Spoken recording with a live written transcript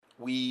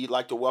We'd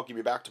like to welcome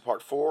you back to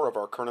part 4 of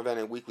our current event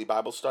and weekly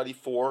Bible study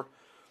for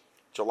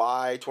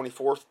July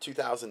 24th,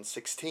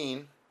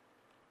 2016.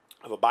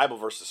 I have a Bible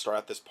verse to start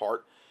out this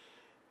part.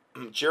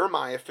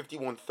 Jeremiah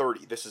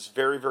 51:30. This is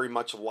very, very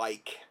much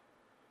like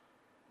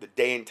the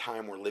day and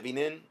time we're living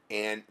in,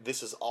 and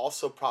this is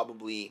also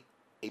probably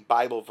a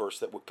Bible verse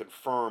that would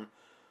confirm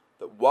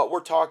that what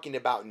we're talking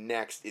about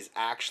next is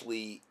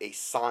actually a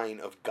sign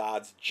of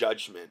God's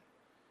judgment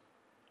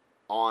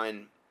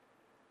on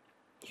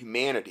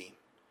humanity,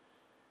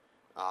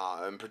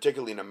 and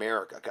particularly in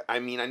America. I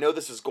mean, I know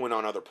this is going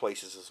on other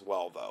places as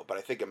well, though, but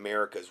I think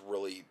America's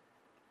really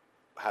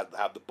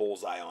have the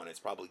bullseye on it. It's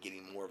probably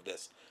getting more of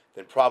this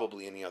than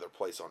probably any other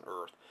place on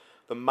earth.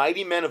 The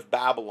mighty men of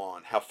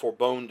Babylon have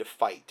forbone to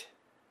fight.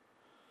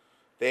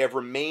 They have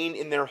remained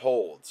in their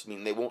holds,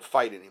 meaning they won't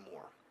fight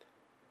anymore.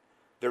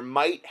 Their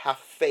might hath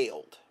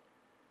failed.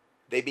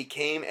 They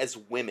became as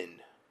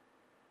women.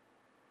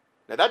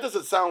 Now that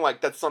doesn't sound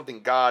like that's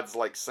something God's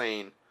like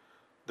saying,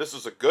 this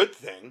is a good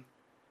thing.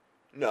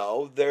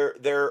 No,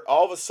 they're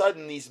all of a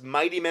sudden these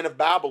mighty men of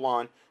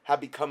Babylon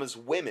have become as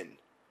women.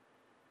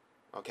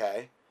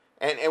 Okay?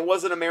 And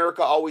wasn't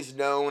America always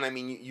known? I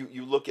mean,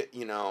 you look at,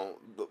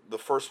 the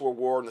First World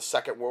War and the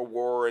Second World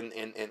War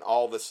and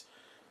all this,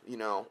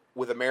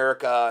 with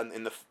America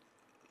and the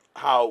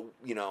how,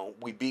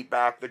 we beat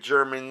back the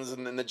Germans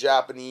and then the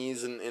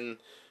Japanese and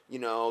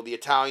the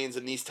Italians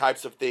and these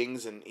types of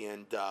things. And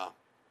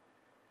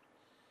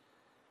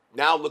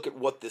now look at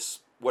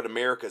what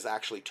America has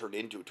actually turned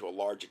into to a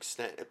large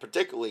extent, and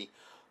particularly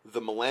the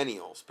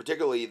millennials,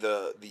 particularly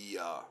the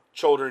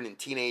children and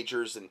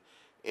teenagers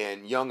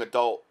and young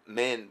adult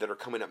men that are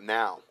coming up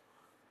now.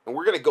 And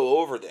we're going to go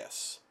over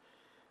this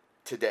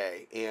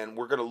today, and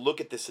we're going to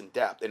look at this in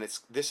depth. And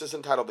this is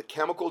entitled The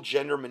Chemical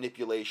Gender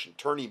Manipulation,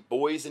 Turning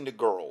Boys into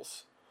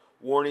Girls.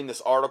 Warning,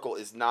 this article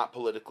is not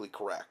politically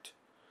correct.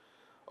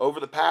 Over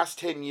the past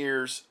 10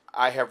 years,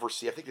 I have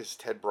received, I think this is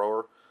Ted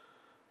Broer,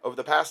 over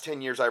the past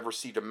 10 years, I've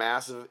received a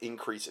massive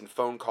increase in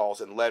phone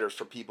calls and letters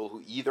from people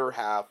who either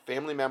have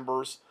family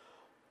members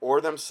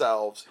or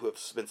themselves who have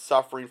been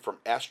suffering from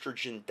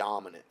estrogen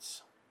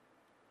dominance.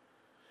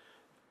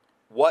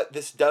 What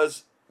this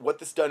does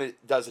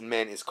in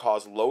men is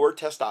cause lower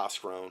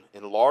testosterone,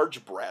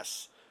 enlarged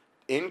breasts,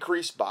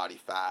 increased body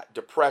fat,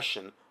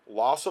 depression,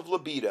 loss of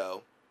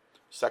libido,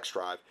 sex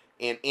drive,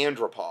 and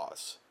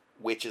andropause,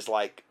 which is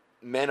like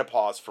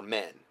menopause for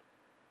men.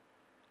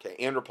 Okay,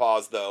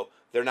 andropause, though,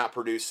 they're not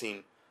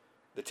producing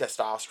the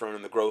testosterone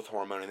and the growth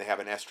hormone, and they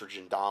have an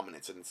estrogen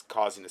dominance, and it's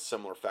causing a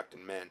similar effect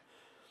in men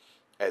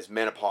as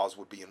menopause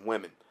would be in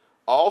women.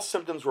 All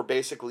symptoms were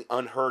basically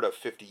unheard of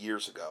 50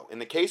 years ago. In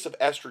the case of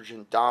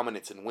estrogen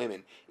dominance in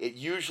women, it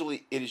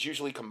is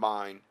usually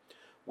combined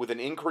with an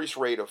increased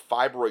rate of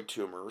fibroid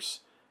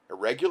tumors,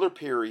 irregular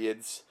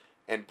periods,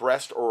 and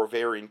breast or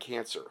ovarian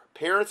cancer.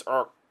 Parents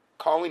are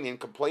calling in,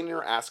 complaining,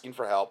 or asking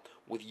for help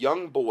with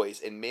young boys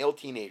and male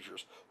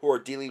teenagers who are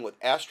dealing with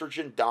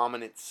estrogen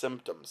dominant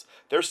symptoms.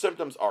 Their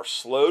symptoms are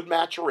slowed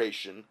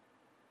maturation,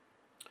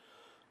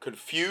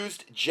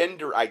 confused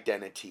gender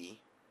identity,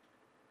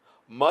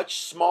 much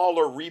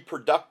smaller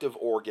reproductive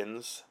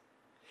organs,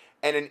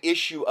 and an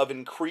issue of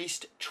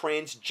increased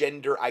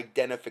transgender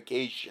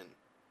identification.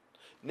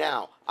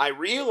 Now, I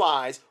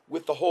realize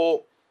with the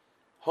whole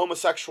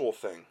homosexual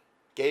thing,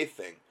 gay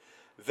thing,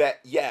 that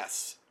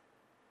yes,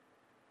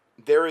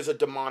 there is a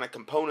demonic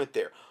component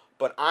there.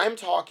 But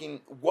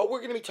what we're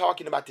going to be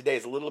talking about today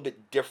is a little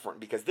bit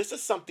different, because this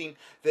is something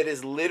that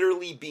is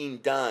literally being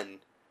done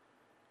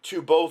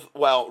to both,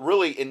 well,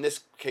 really in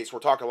this case, we're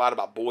talking a lot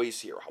about boys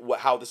here,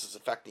 how this is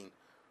affecting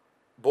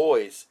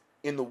boys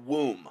in the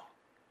womb.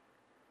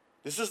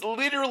 This is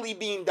literally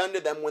being done to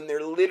them when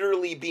they're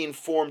literally being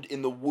formed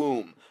in the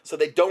womb, so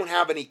they don't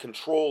have any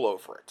control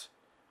over it.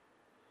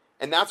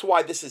 And that's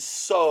why this is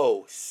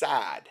so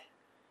sad.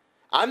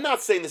 I'm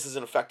not saying this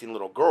isn't affecting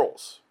little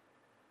girls,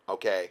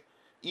 okay,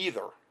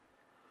 either,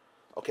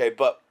 okay,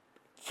 but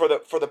for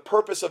the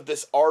purpose of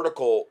this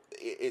article,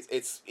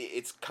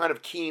 it's kind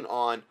of keen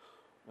on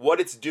what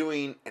it's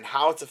doing and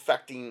how it's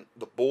affecting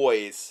the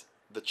boys,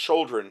 the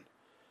children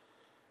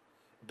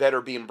that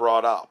are being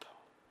brought up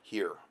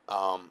here.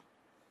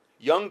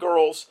 Young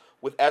girls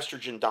with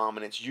estrogen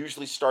dominance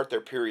usually start their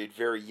period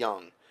very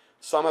young.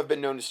 Some have been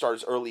known to start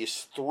as early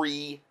as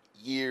 3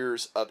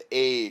 years of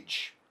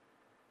age.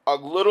 A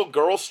little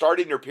girl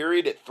starting her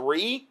period at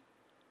 3?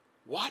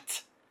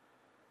 What?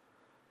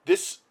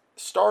 This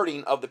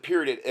starting of the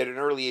period at an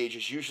early age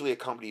is usually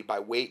accompanied by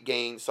weight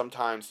gain,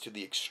 sometimes to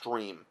the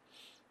extreme.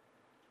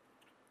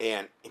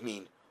 And, I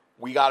mean,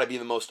 we got to be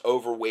the most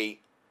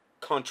overweight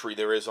country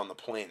there is on the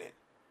planet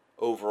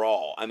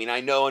overall. I mean,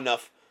 I know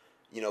enough,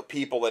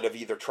 people that have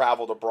either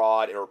traveled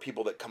abroad or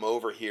people that come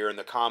over here, and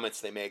the comments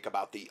they make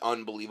about the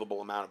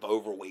unbelievable amount of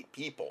overweight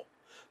people.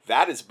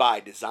 That is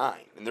by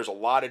design, and there's a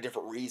lot of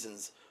different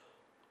reasons.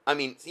 I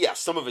mean, yeah,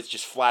 some of it's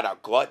just flat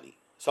out gluttony.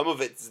 Some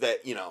of it's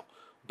that,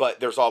 but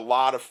there's a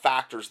lot of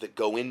factors that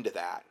go into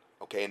that,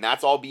 okay? And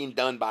that's all being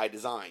done by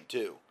design,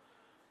 too.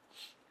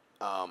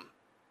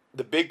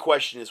 the big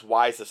question is,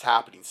 why is this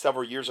happening?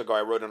 Several years ago,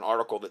 I wrote an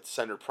article that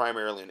centered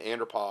primarily on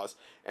andropause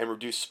and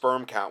reduced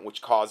sperm count,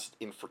 which caused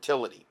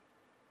infertility.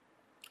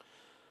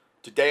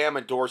 Today, I'm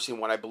endorsing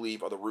what I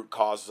believe are the root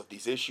causes of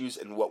these issues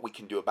and what we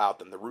can do about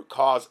them. The root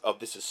cause of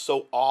this is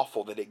so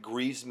awful that it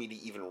grieves me to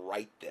even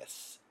write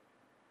this.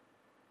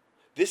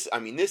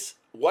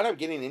 What I'm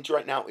getting into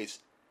right now is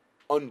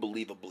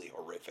unbelievably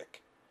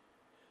horrific.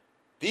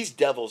 These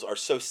devils are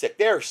so sick.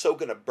 They are so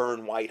going to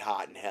burn white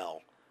hot in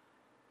hell.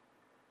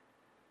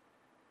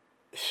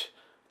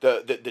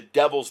 The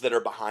devils that are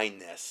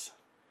behind this.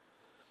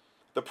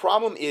 The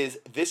problem is,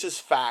 this is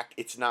fact,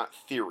 it's not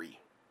theory.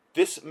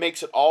 This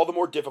makes it all the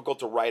more difficult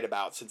to write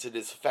about since it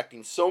is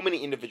affecting so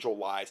many individual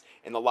lives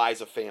and the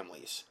lives of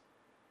families.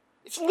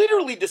 It's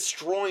literally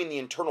destroying the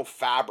internal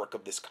fabric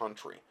of this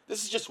country.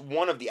 This is just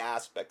one of the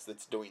aspects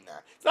that's doing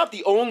that. It's not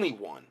the only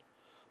one,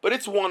 but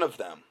it's one of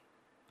them.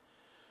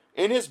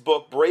 In his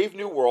book, Brave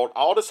New World,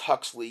 Aldous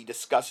Huxley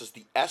discusses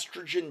the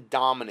estrogen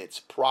dominance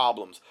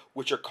problems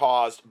which are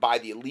caused by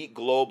the elite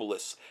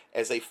globalists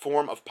as a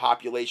form of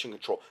population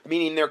control,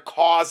 meaning they're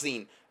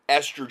causing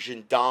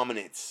estrogen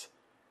dominance.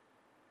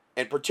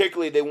 And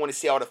particularly, they want to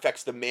see how it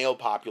affects the male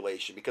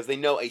population because they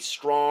know a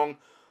strong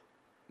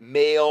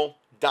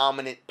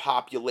male-dominant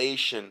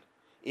population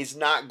is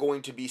not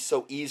going to be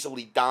so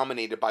easily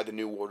dominated by the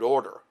New World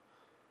Order.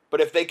 But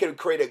if they could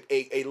create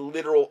a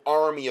literal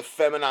army of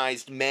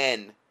feminized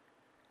men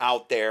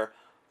out there,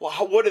 well,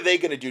 what are they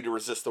going to do to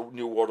resist the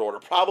New World Order?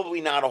 Probably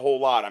not a whole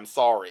lot. I'm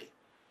sorry.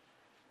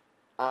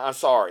 I'm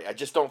sorry. I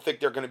just don't think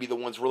they're going to be the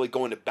ones really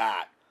going to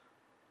bat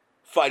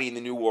fighting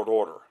the New World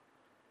Order.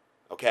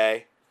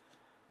 Okay?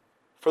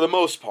 For the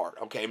most part.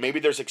 Okay, maybe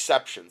there's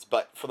exceptions,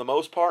 but for the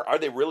most part, are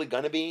they really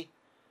going to be?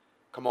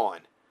 Come on.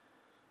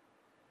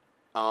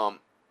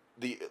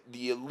 The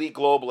elite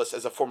globalists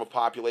as a form of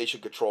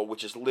population control,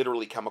 which is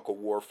literally chemical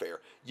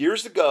warfare.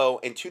 Years ago,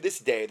 and to this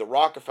day, the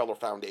Rockefeller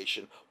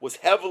Foundation was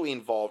heavily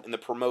involved in the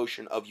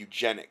promotion of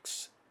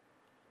eugenics.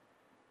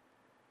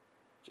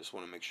 Just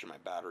want to make sure my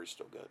battery's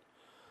still good.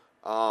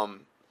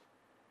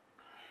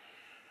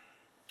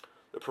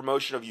 The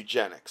promotion of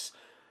eugenics.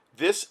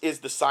 This is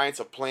the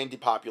science of planned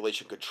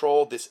depopulation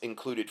control. This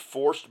included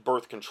forced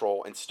birth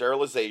control and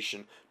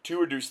sterilization to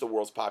reduce the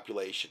world's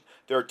population.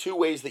 There are two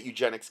ways that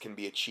eugenics can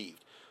be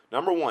achieved.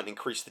 Number one,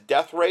 increase the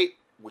death rate,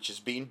 which is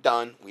being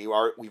done. We've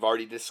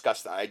already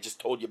discussed that. I just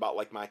told you about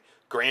like my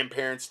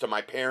grandparents to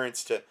my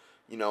parents to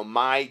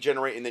my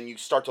generation, and then you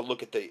start to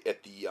look at the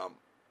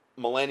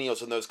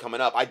millennials and those coming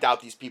up. I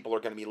doubt these people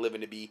are going to be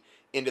living to be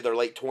into their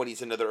late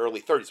 20s, into their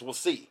early 30s. We'll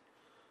see.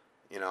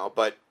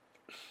 But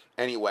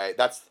anyway,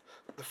 that's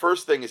the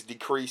first thing is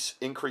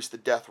increase the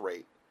death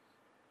rate.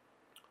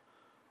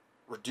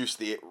 Reduce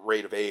the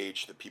rate of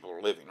age that people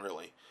are living,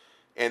 really.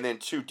 And then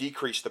two,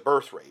 decrease the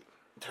birth rate.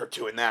 They're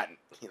doing that,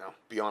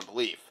 beyond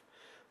belief.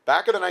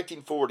 Back in the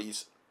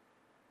 1940s,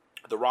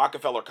 the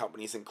Rockefeller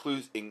companies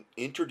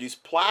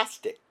introduced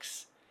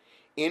plastics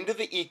into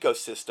the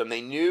ecosystem.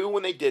 They knew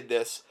when they did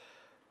this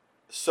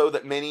so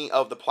that many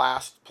of the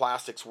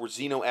plastics were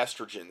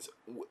xenoestrogens,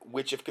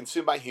 which if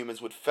consumed by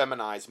humans would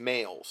feminize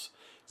males.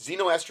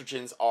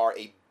 Xenoestrogens are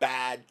a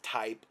bad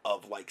type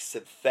of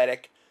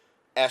synthetic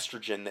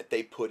estrogen that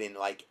they put in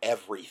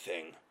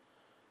everything.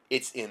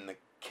 It's in the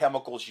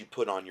chemicals you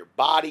put on your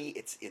body,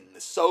 it's in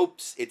the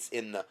soaps, it's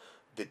in the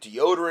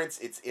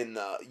deodorants, it's in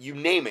the, you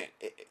name it.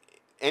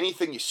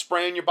 Anything you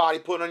spray on your body,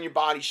 put on your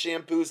body,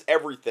 shampoos,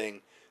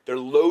 everything. They're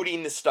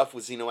loading this stuff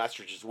with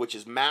xenoestrogens, which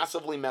is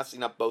massively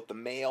messing up both the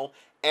male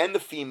and the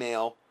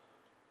female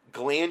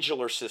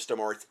glandular system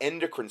or its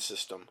endocrine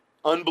system,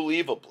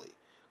 unbelievably.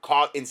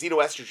 And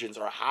xenoestrogens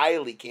are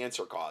highly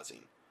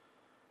cancer-causing.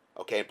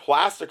 Okay, and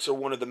plastics are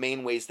one of the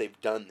main ways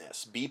they've done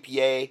this.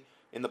 BPA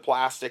in the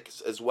plastics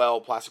as well,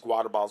 plastic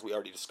water bottles, we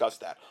already discussed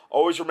that.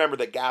 Always remember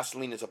that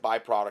gasoline is a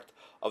byproduct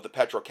of the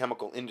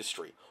petrochemical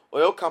industry.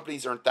 Oil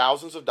companies earn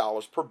thousands of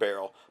dollars per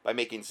barrel by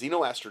making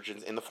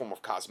xenoestrogens in the form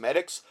of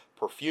cosmetics,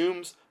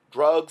 perfumes,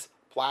 drugs,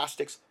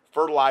 plastics,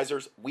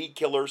 fertilizers, weed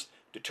killers,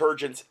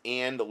 detergents,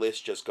 and the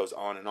list just goes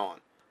on and on.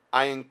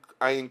 I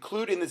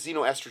include in the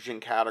xenoestrogen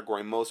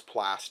category most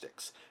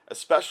plastics,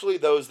 especially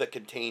those that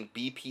contain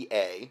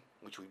BPA,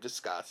 which we've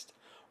discussed,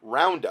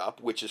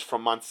 Roundup, which is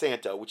from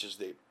Monsanto, which is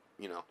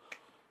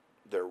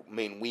their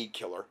main weed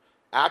killer,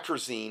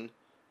 atrazine,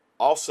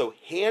 also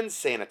hand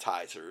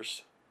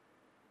sanitizers,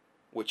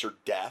 which are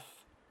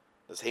death.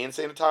 Those hand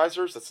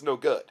sanitizers, that's no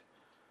good.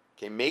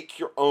 Okay, make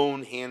your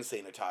own hand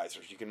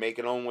sanitizers. You can make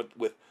it own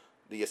with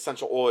the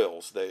essential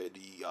oils, the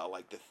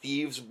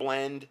Thieves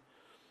blend.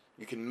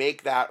 You can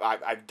make that.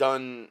 I've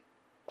done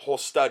whole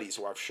studies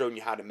where I've shown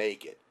you how to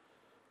make it.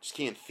 Just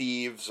key in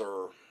Thieves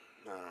or,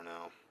 I don't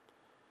know.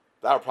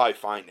 That'll probably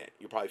find it.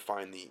 You'll probably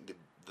find the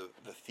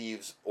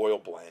Thieves oil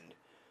blend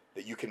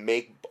that you can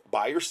make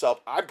by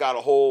yourself. I've got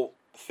a whole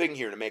thing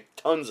here to make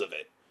tons of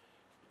it,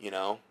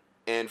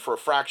 and for a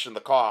fraction of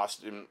the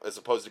cost, as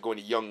opposed to going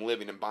to Young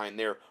Living and buying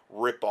their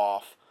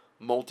rip-off,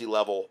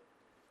 multi-level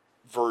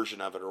version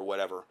of it or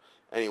whatever.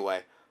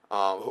 Anyway,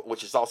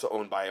 which is also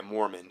owned by a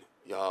Mormon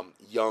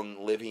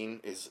Young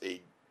Living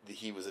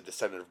he was a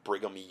descendant of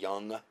Brigham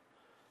Young.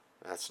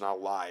 That's not a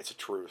lie, it's a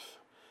truth.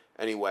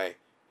 Anyway,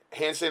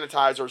 hand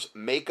sanitizers,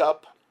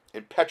 makeup,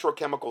 and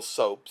petrochemical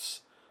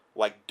soaps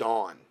like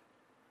Dawn.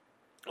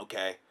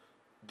 Okay?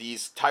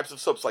 These types of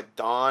soaps like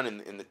Dawn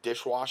and in the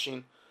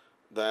dishwashing,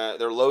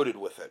 they're loaded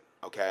with it.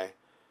 Okay?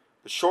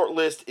 The short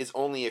list is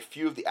only a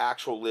few of the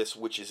actual list,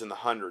 which is in the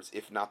hundreds,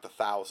 if not the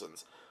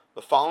thousands.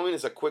 The following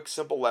is a quick,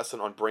 simple lesson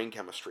on brain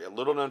chemistry. A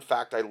little known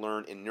fact I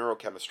learned in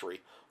neurochemistry.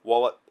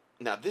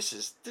 Now this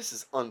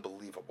is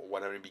unbelievable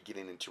what I'm going to be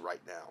getting into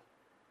right now.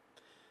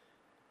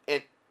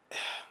 And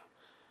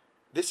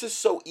this is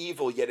so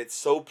evil, yet it's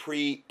so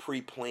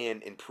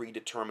pre-planned and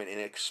predetermined, and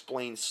it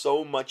explains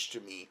so much to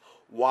me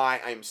why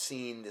I'm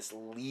seeing this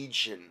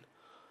legion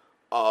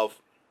of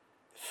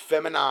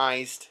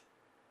feminized,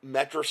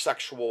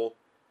 metrosexual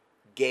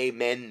gay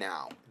men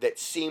now that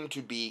seem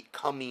to be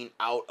coming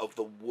out of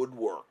the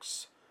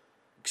woodworks,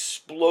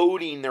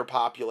 exploding their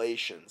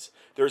populations.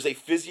 There's a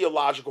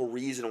physiological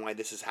reason why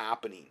this is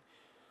happening.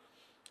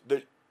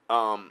 The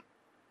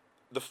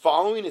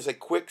following is a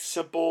quick,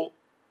 simple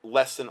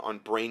lesson on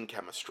brain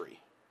chemistry.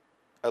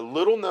 A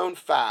little known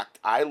fact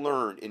I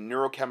learned in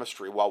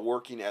neurochemistry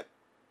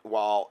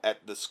while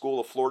at the school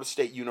of Florida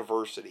State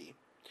University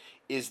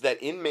is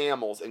that in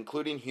mammals,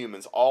 including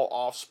humans, all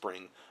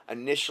offspring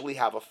initially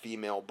have a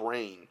female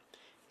brain,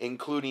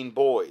 including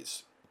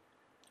boys.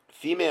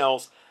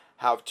 Females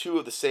have two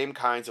of the same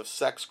kinds of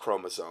sex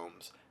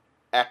chromosomes,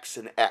 X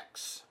and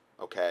X,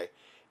 okay,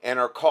 and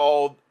are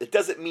called, it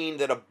doesn't mean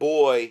that a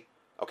boy,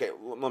 okay,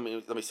 let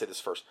me say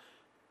this first,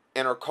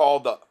 and are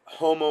called the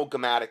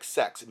homogametic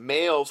sex.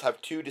 Males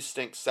have two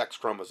distinct sex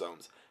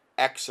chromosomes,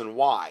 X and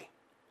Y,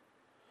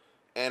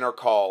 and are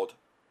called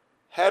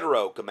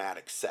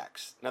heterogametic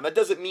sex. Now that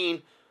doesn't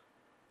mean,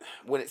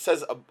 when it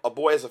says a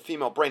boy has a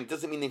female brain, it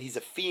doesn't mean that he's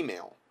a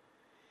female.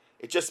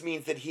 It just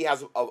means that he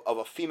has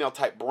a female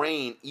type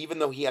brain, even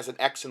though he has an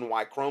X and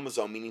Y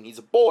chromosome, meaning he's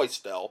a boy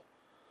still.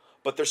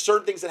 But there's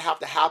certain things that have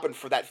to happen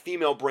for that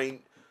female brain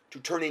to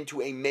turn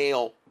into a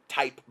male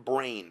type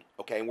brain.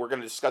 Okay, and we're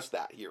going to discuss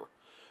that here.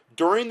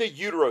 During the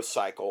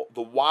uterocycle,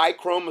 the Y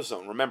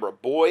chromosome, remember, a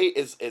boy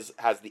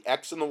has the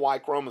X and the Y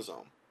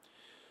chromosome.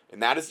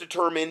 And that is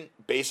determined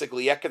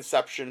basically at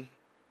conception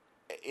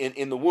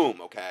in the womb,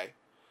 okay?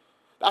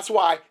 That's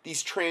why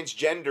these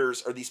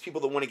transgenders or these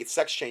people that want to get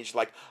sex changed,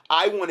 like,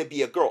 I want to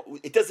be a girl.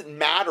 It doesn't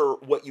matter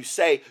what you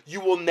say. You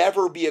will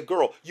never be a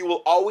girl. You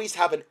will always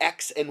have an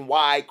X and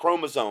Y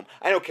chromosome.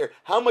 I don't care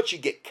how much you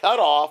get cut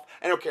off.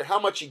 I don't care how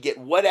much you get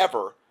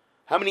whatever.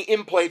 How many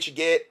implants you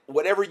get,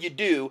 whatever you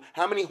do,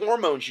 how many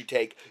hormones you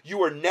take,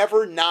 you are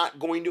never not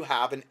going to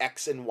have an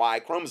X and Y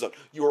chromosome.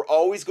 You are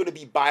always going to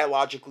be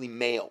biologically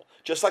male.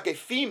 Just like a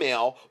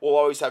female will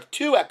always have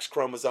two X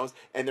chromosomes,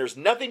 and there's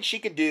nothing she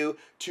can do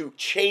to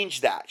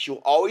change that. She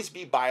will always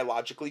be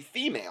biologically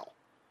female.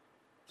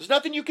 There's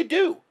nothing you can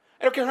do.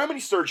 I don't care how many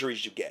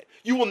surgeries you get.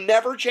 You will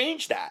never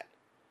change that.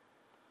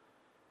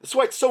 That's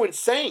why it's so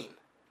insane.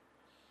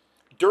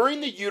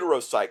 During the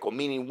uterocycle,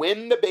 meaning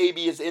when the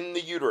baby is in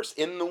the uterus,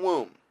 in the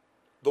womb,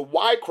 the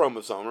Y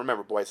chromosome,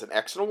 remember, boy, it's an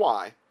X and a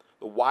Y,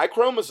 the Y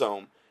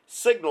chromosome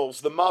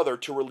signals the mother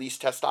to release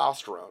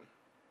testosterone.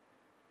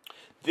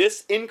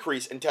 This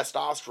increase in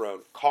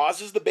testosterone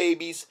causes the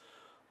baby's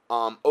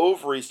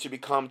ovaries to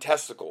become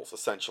testicles,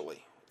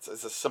 essentially.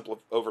 It's a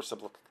simple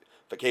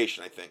oversimplification,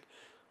 I think.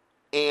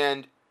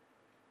 And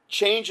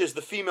changes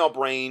the female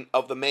brain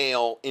of the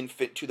male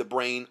infant to the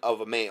brain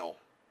of a male.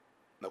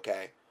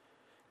 Okay?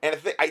 And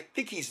I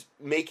think he's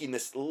making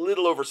this a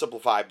little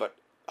oversimplified, but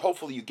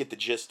hopefully you get the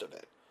gist of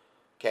it.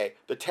 Okay?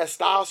 The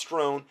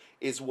testosterone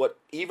is what,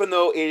 even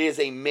though it is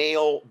a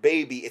male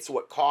baby, it's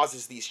what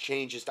causes these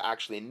changes to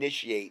actually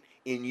initiate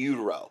in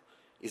utero,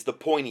 is the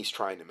point he's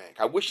trying to make.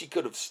 I wish he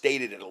could have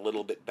stated it a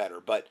little bit better,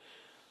 but,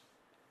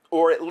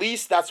 or at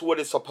least that's what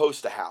is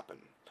supposed to happen.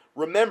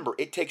 Remember,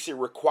 it takes a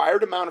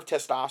required amount of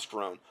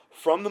testosterone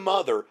from the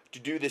mother to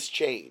do this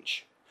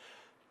change.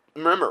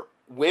 Remember,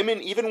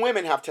 even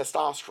women have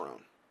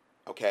testosterone.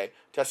 Okay?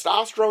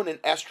 Testosterone and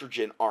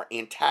estrogen are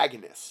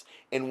antagonists,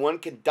 and one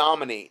can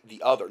dominate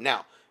the other.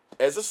 Now,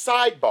 as a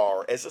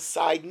sidebar, as a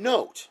side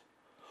note,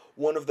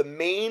 one of the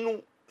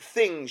main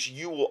things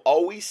you will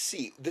always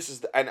see,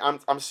 and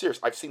I'm serious,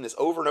 I've seen this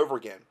over and over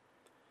again.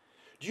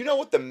 Do you know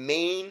what the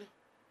main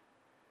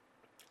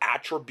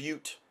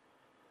attribute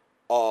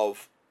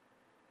of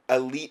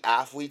elite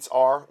athletes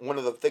are? One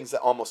of the things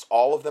that almost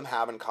all of them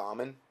have in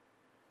common,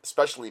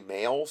 especially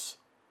males.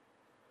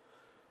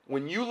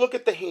 When you look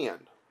at the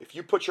hand, if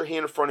you put your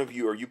hand in front of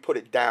you or you put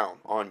it down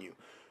on you,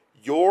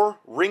 your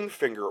ring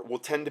finger will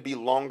tend to be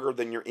longer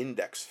than your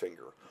index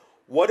finger.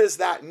 What does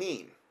that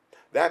mean?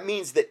 That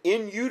means that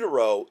in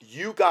utero,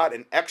 you got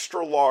an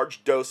extra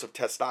large dose of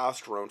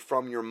testosterone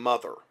from your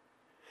mother.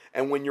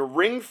 And when your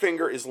ring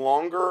finger is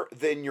longer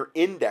than your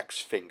index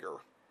finger,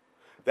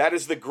 that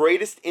is the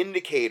greatest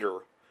indicator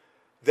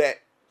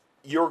that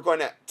you're going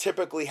to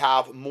typically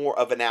have more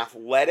of an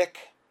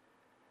athletic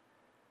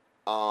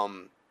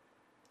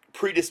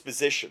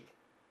predisposition.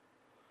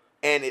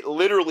 And it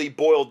literally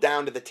boiled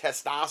down to the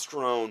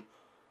testosterone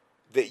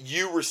that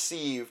you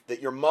received,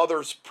 that your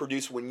mothers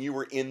produced when you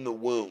were in the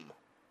womb.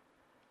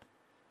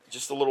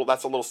 Just a little,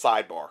 that's a little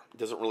sidebar. It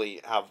doesn't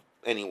really have,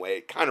 anyway,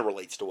 it kind of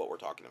relates to what we're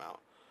talking about.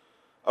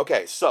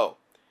 Okay, so,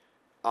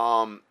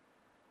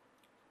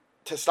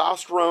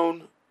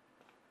 testosterone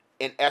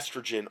and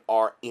estrogen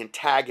are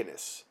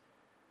antagonists,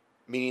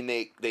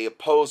 meaning they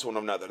oppose one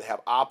another. They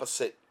have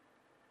opposite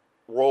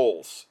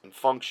roles and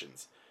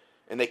functions,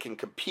 and they can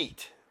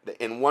compete,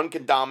 and one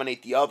can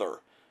dominate the other.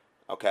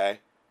 Okay,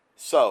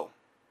 so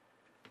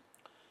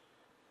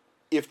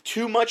if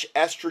too much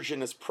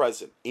estrogen is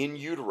present in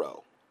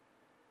utero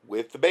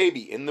with the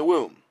baby in the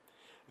womb,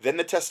 then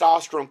the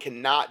testosterone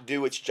cannot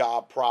do its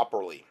job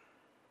properly.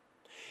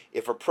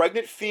 If a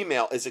pregnant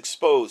female is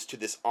exposed to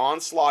this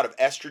onslaught of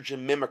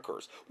estrogen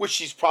mimickers, which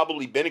she's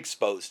probably been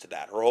exposed to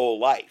that her whole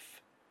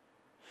life,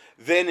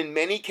 then in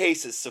many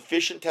cases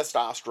sufficient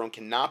testosterone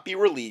cannot be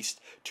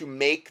released to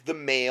make the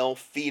male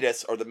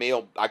fetus, or the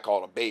male, I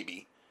call it a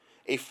baby,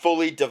 a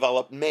fully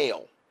developed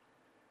male.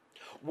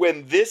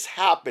 When this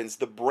happens,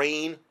 the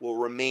brain will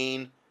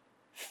remain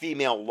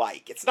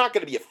female-like. It's not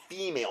going to be a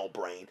female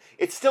brain.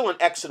 It's still an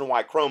X and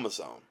Y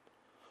chromosome,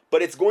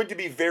 but it's going to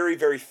be very,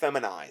 very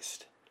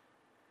feminized.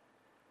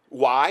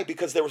 Why?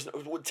 Because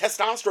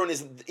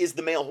testosterone is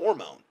the male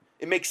hormone.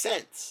 It makes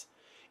sense.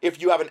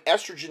 If you have an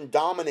estrogen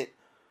dominant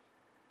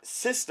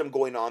system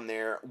going on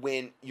there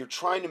when you're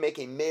trying to make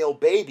a male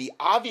baby,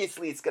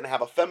 obviously it's going to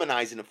have a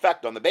feminizing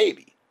effect on the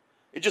baby.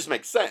 It just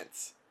makes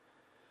sense.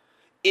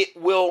 It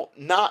will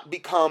not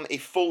become a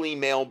fully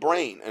male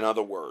brain, in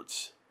other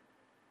words.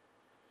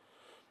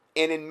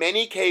 And in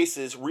many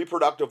cases,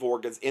 reproductive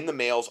organs in the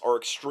males are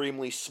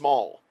extremely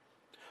small.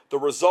 The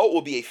result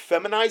will be a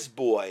feminized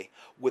boy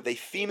with a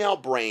female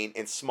brain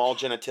and small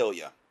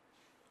genitalia.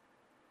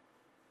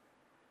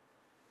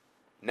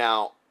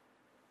 Now,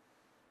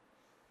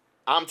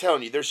 I'm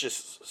telling you, there's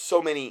just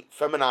so many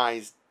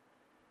feminized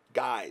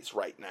guys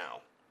right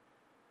now.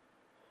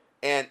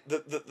 And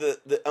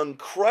the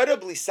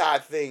incredibly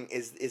sad thing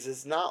is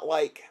it's not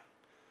like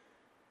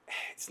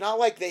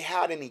they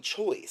had any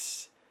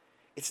choice.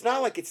 It's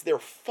not like it's their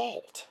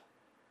fault.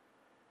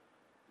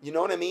 You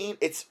know what I mean?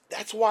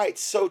 That's why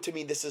it's so, to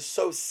me, this is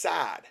so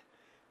sad,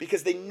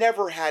 because they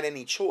never had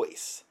any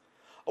choice.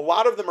 A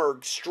lot of them are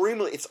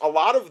a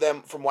lot of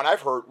them, from what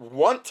I've heard,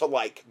 want to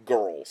like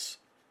girls,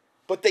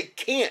 but they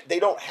can't. They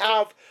don't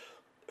have,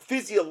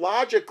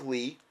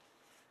 physiologically,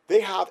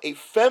 they have a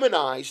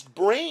feminized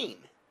brain.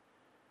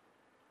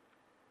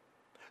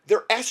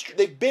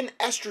 They've been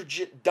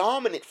estrogen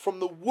dominant from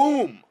the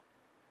womb.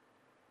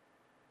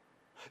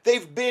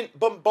 They've been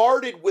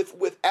bombarded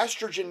with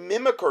estrogen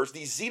mimickers,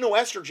 these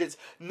xenoestrogens,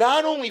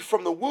 not only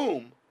from the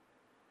womb,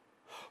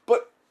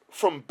 but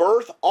from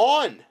birth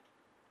on.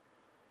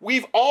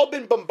 We've all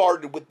been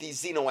bombarded with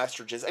these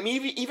xenoestrogens. I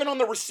mean, even on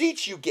the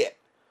receipts you get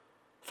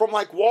from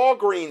like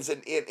Walgreens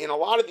and in a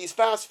lot of these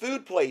fast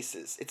food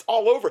places, it's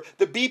all over.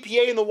 The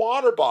BPA in the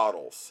water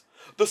bottles,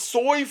 the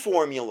soy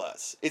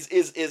formulas is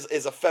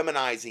a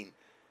feminizing,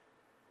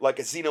 like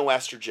a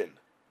xenoestrogen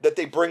that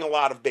they bring a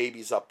lot of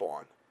babies up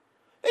on.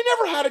 They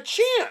never had a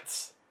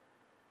chance.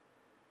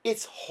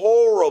 It's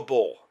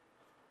horrible.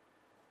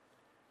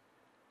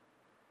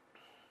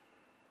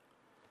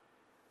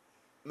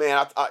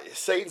 Man,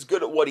 Satan's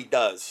good at what he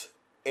does.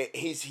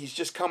 He's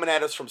just coming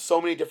at us from so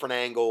many different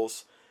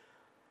angles.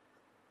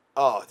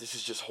 Oh, this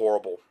is just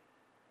horrible.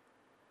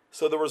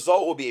 So the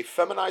result will be a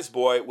feminized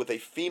boy with a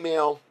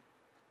female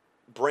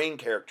brain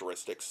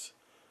characteristics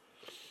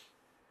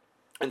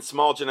and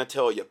small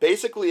genitalia.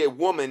 Basically a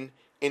woman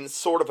in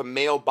sort of a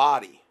male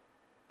body.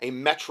 A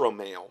metro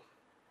male.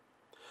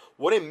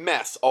 What a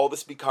mess all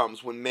this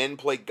becomes when men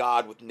play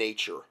God with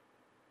nature.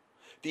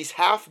 These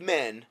half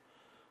men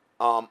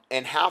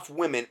and half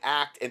women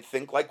act and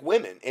think like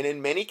women, and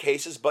in many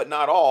cases, but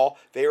not all,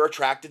 they are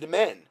attracted to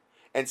men.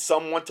 And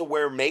some want to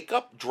wear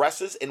makeup,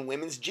 dresses, and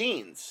women's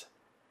jeans.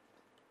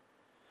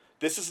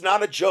 This is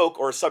not a joke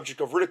or a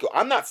subject of ridicule.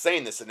 I'm not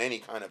saying this in any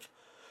kind of...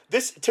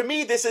 To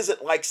me, this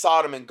isn't like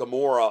Sodom and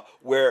Gomorrah,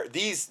 where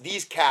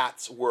these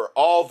cats were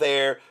all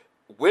there,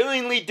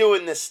 willingly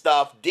doing this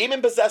stuff,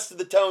 demon-possessed to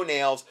the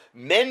toenails,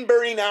 men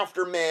burning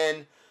after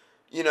men,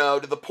 you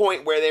know, to the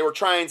point where they were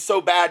trying so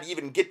bad to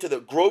even get to the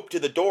grope to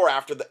the door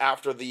after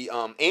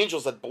the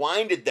angels had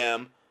blinded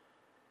them,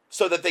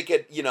 so that they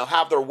could, you know,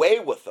 have their way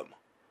with them.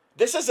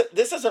 This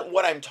isn't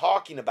what I'm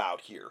talking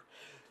about here.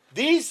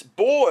 These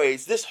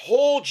boys, this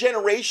whole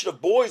generation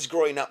of boys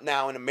growing up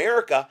now in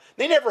America,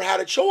 they never had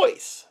a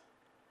choice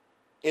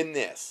in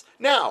this.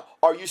 Now,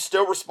 are you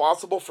still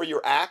responsible for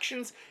your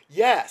actions?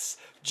 Yes.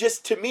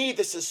 Just, to me,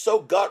 this is so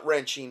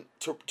gut-wrenching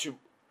to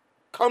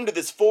come to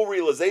this full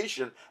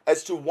realization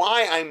as to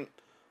why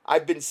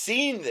I've been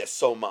seeing this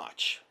so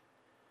much.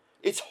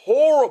 It's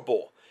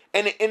horrible.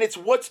 And it's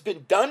what's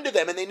been done to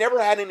them, and they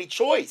never had any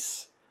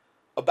choice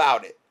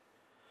about it.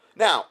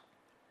 Now,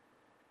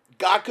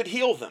 God could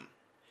heal them.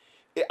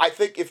 I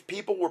think if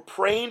people were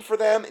praying for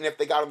them and if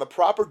they got on the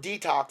proper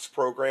detox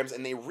programs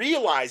and they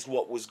realized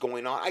what was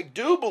going on, I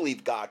do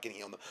believe God can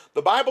heal them.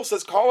 The Bible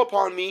says, call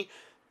upon me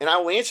and I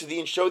will answer thee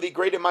and show thee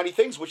great and mighty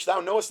things which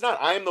thou knowest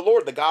not. I am the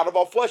Lord, the God of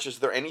all flesh. Is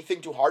there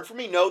anything too hard for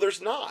me? No,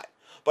 there's not.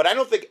 But I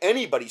don't think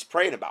anybody's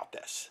praying about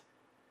this.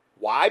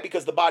 Why?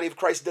 Because the body of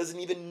Christ doesn't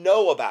even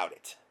know about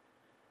it.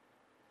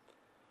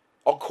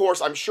 Of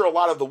course, I'm sure a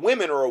lot of the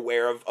women are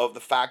aware of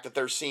the fact that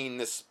they're seeing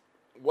this.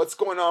 What's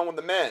going on with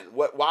the men?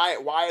 Why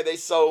are they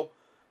so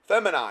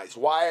feminized?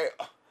 Why?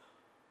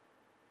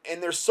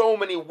 And there's so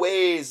many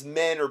ways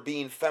men are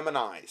being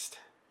feminized.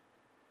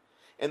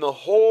 And the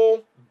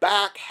whole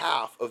back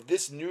half of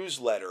this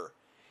newsletter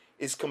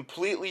is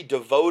completely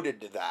devoted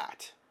to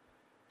that.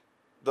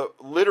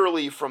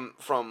 Literally from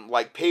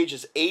like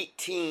pages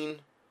 18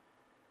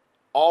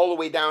 all the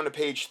way down to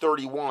page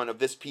 31 of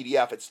this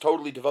PDF, it's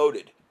totally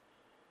devoted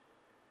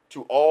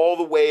to all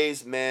the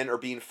ways men are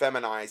being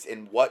feminized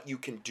and what you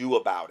can do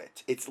about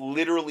it. It's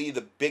literally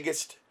the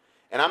biggest,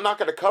 and I'm not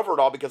going to cover it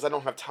all because I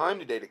don't have time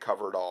today to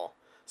cover it all.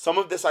 Some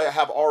of this I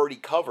have already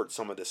covered,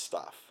 some of this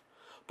stuff.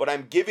 But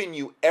I'm giving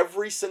you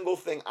every single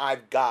thing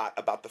I've got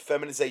about the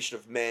feminization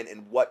of men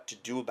and what to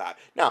do about it.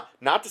 Now,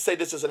 not to say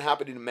this isn't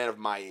happening to men of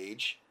my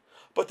age,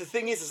 but the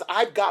thing is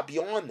I've got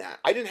beyond that.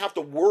 I didn't have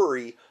to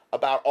worry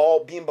about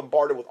all being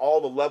bombarded with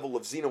all the level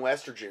of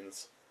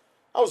xenoestrogens.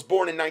 I was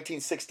born in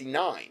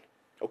 1969.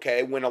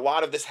 Okay, when a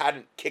lot of this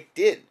hadn't kicked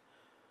in.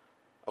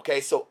 Okay,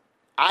 so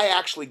I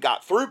actually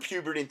got through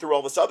puberty and through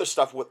all this other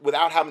stuff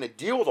without having to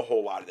deal with a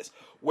whole lot of this.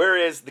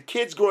 Whereas the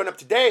kids growing up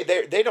today,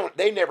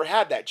 they never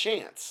had that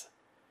chance.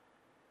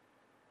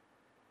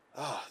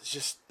 Oh,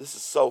 this is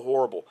so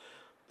horrible.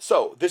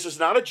 So, this is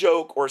not a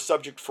joke or a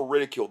subject for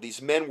ridicule.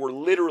 These men were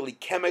literally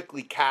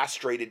chemically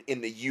castrated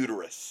in the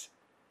uterus.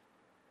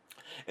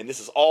 And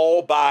this is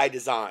all by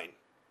design.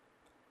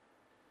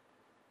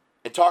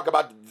 And talk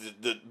about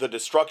the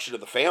destruction of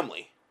the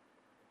family.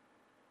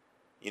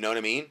 You know what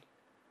I mean?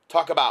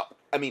 Talk about,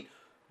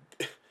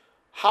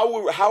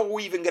 how are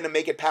we even going to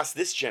make it past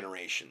this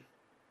generation?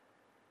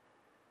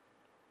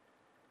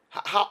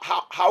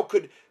 How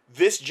could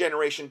this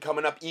generation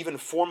coming up even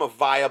form a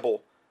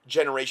viable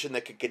generation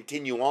that could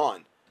continue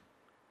on?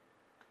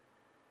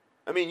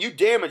 You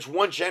damage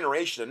one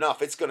generation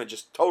enough, it's going to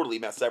just totally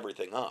mess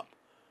everything up.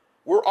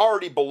 We're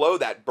already below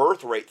that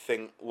birth rate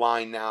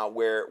line now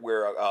where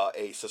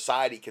a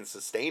society can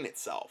sustain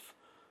itself.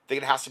 I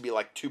think it has to be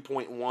like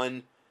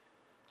 2.1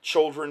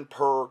 children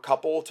per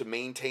couple to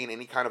maintain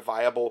any kind of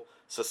viable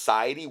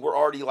society. We're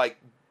already like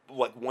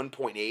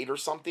 1.8 or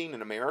something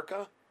in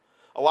America.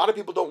 A lot of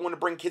people don't want to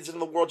bring kids into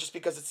the world just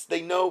because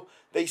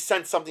they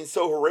sense something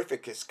so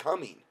horrific is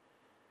coming.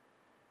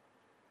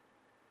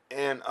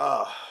 And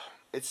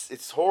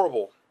it's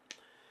horrible.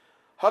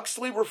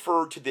 Huxley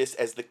referred to this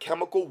as the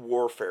chemical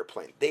warfare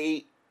plan.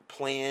 They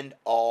planned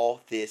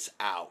all this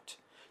out.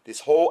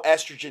 This whole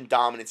estrogen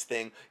dominance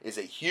thing is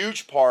a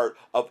huge part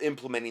of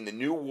implementing the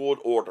New World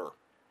Order.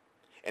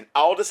 And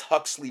Aldous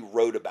Huxley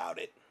wrote about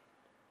it.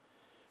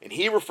 And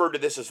he referred to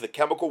this as the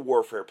chemical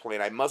warfare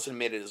plan. I must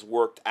admit it has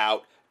worked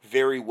out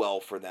very well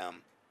for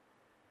them.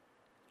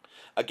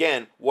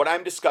 Again, what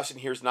I'm discussing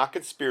here is not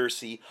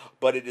conspiracy,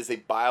 but it is a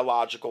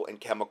biological and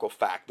chemical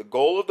fact. The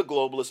goal of the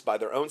globalists, by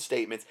their own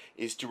statements,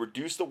 is to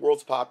reduce the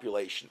world's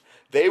population.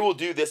 They will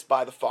do this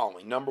by the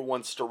following. Number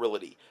one,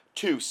 sterility.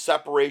 2,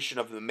 separation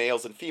of the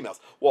males and females.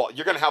 Well,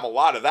 you're going to have a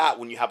lot of that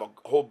when you have a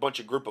whole bunch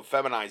of group of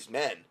feminized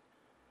men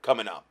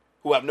coming up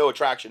who have no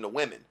attraction to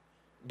women,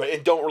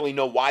 and don't really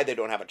know why they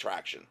don't have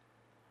attraction.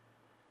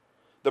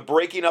 The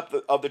breaking up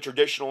of the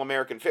traditional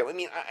American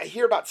family. I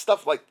hear about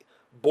stuff like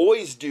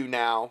boys do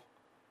now.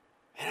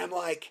 And I'm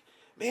like,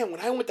 man, when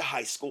I went to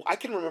high school, I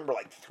can remember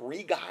like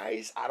 3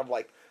 guys out of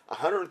like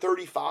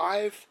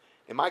 135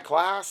 in my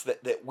class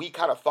that we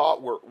kind of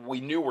thought we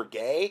knew were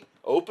gay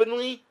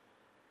openly.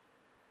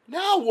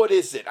 Now what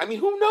is it?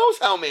 Who knows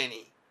how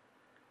many?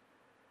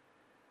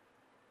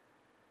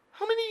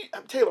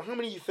 Taylor, how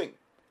many you think,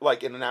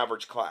 like in an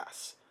average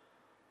class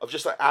of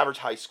just like average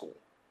high school?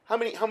 How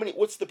many,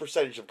 what's the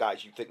percentage of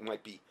guys you think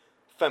might be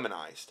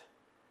feminized?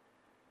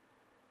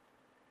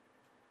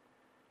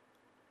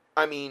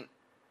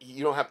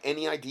 You don't have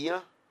any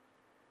idea?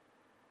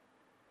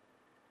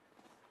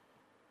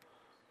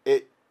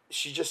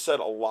 She just said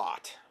a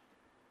lot.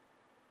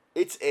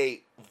 It's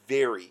and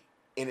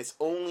it's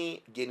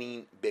only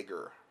getting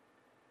bigger.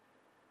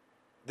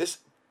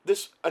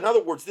 In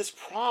other words, this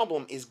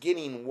problem is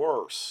getting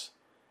worse.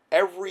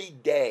 Every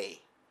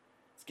day,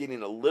 it's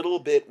getting a little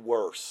bit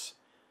worse.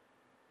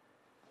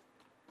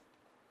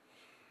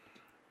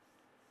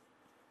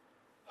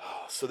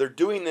 So they're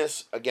doing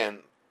this, again,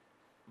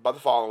 by the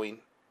following.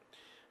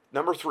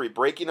 Number 3,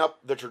 breaking up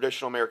the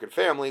traditional American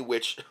family,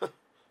 which,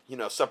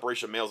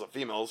 separation of males and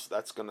females,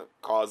 that's going to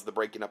cause the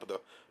breaking up of the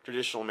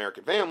traditional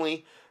American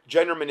family.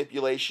 Gender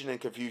manipulation and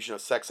confusion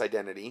of sex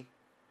identity.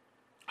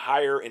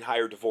 Higher and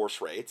higher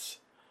divorce rates.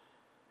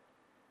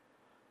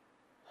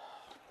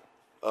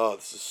 Oh,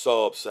 this is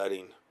so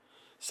upsetting.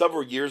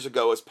 Several years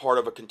ago, as part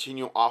of a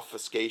continual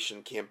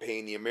obfuscation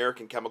campaign, the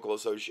American Chemical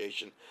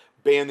Association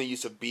banned the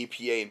use of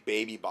BPA in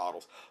baby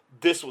bottles.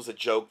 This was a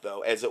joke,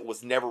 though, as it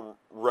was never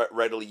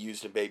readily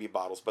used in baby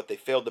bottles, but they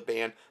failed to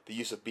ban the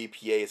use of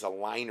BPA as a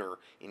liner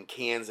in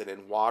cans and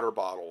in water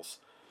bottles.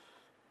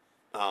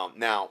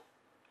 Now,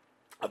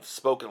 I've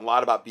spoken a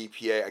lot about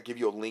BPA. I give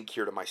you a link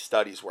here to my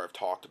studies where I've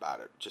talked about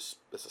it, just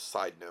as a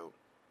side note.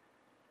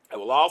 I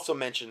will also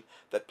mention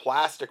that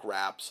plastic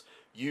wraps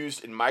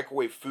used in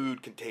microwave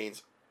food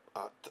contains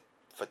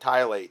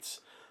phthalates,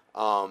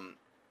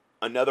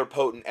 another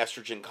potent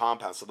estrogen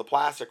compound. So the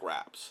plastic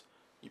wraps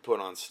you put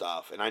on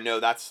stuff, and I know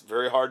that's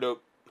very hard to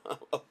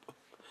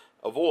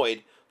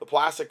avoid. The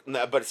plastic,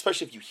 but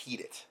especially if you heat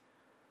it.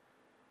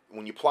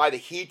 When you apply the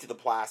heat to the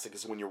plastic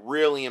is when you're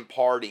really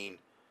imparting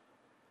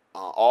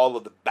all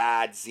of the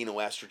bad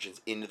xenoestrogens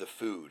into the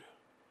food.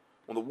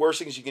 One of the worst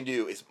things you can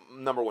do is,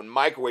 number one,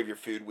 microwave your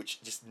food,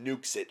 which just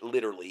nukes it,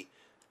 literally.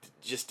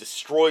 Just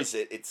destroys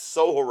it. It's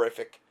so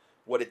horrific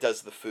what it does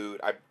to the food.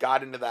 I've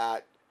got into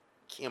that.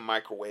 Can't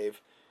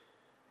microwave.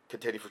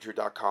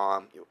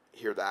 ContendingForTruth.com. You'll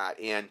hear that.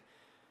 And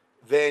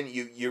then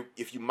you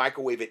if you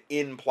microwave it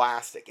in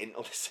plastic, and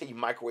let's say you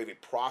microwave a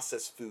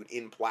processed food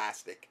in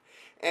plastic.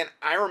 And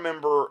I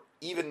remember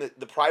even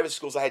the private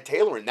schools I had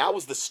Taylor in, that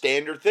was the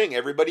standard thing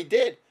everybody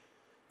did.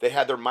 They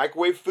had their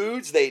microwave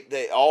foods.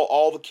 They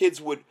all the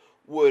kids would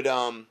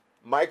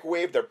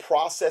microwave their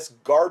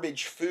processed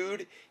garbage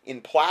food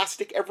in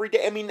plastic every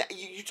day. I mean,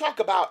 you talk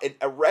about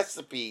a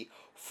recipe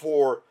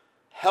for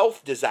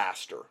health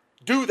disaster.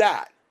 Do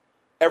that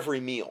every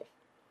meal,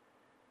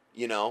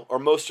 or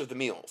most of the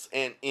meals.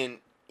 And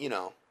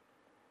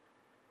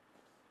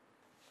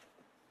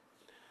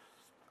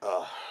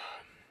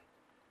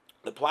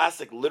the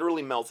plastic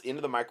literally melts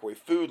into the microwave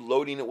food,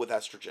 loading it with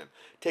estrogen.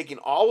 Taking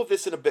all of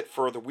this in a bit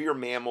further, we are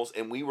mammals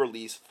and we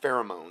release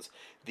pheromones.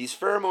 These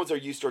pheromones are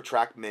used to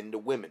attract men to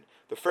women.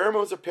 The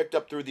pheromones are picked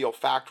up through the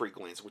olfactory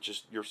glands, which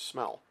is your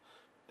smell,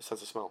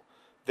 sense of smell.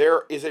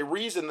 There is a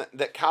reason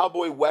that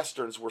cowboy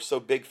westerns were so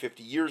big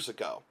 50 years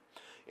ago.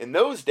 In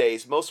those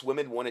days, most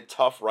women wanted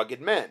tough,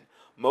 rugged men.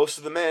 Most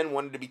of the men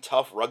wanted to be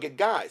tough, rugged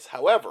guys.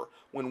 However,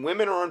 when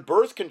women are on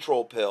birth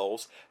control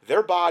pills,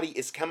 their body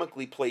is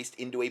chemically placed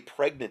into a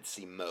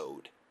pregnancy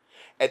mode.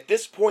 At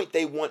this point,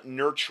 they want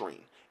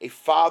nurturing, a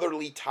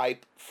fatherly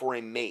type for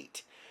a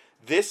mate.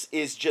 This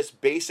is just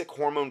basic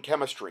hormone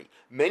chemistry.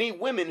 Many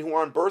women who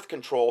are on birth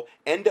control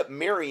end up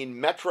marrying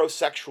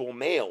metrosexual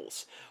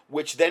males,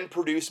 which then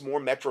produce more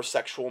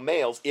metrosexual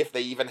males if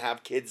they even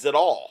have kids at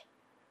all.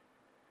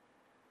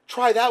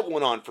 Try that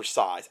one on for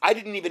size. I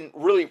didn't even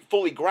really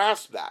fully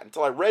grasp that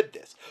until I read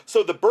this.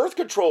 So the birth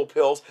control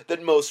pills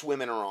that most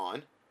women are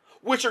on,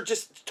 which are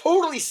just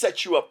totally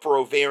set you up for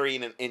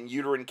ovarian and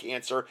uterine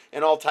cancer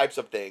and all types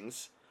of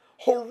things,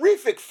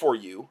 horrific for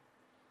you,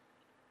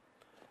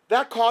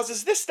 that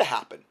causes this to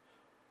happen.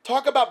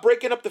 Talk about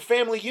breaking up the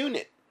family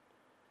unit.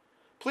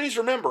 Please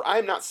remember, I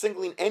am not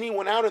singling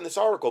anyone out in this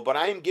article, but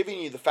I am giving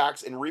you the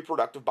facts in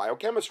reproductive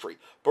biochemistry.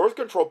 Birth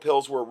control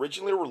pills were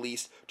originally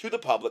released to the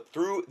public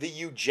through the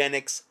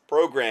eugenics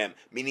program,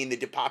 meaning the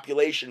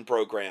depopulation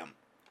program.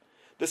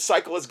 This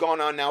cycle has gone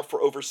on now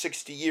for over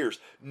 60 years.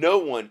 No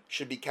one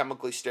should be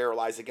chemically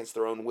sterilized against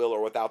their own will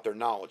or without their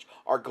knowledge.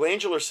 Our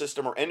glandular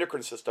system or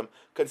endocrine system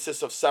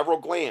consists of several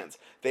glands.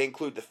 They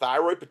include the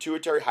thyroid,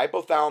 pituitary,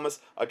 hypothalamus,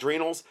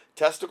 adrenals,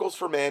 testicles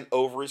for men,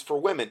 ovaries for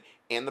women,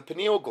 and the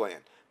pineal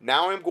gland.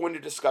 Now I'm going to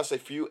discuss a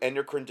few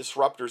endocrine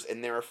disruptors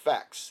and their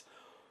effects.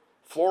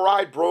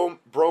 Fluoride,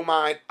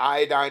 bromide,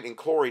 iodine, and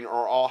chlorine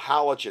are all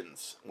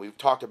halogens. We've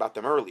talked about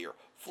them earlier.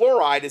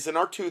 Fluoride is in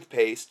our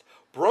toothpaste.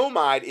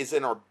 Bromide is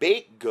in our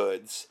baked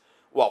goods.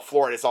 Well,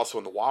 fluoride is also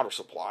in the water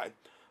supply.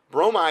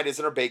 Bromide is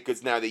in our baked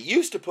goods. Now, they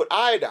used to put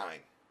iodine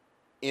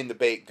in the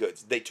baked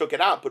goods. They took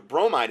it out, put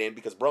bromide in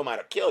because bromide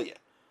will kill you.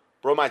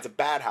 Bromide's a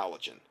bad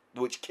halogen,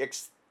 which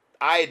kicks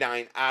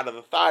iodine out of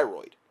the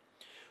thyroid.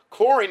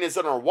 Chlorine is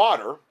in our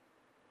water,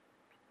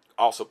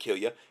 also kill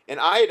you, and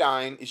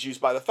iodine is used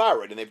by the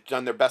thyroid, and they've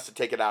done their best to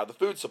take it out of the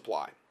food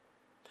supply.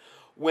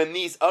 When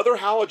these other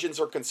halogens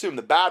are consumed,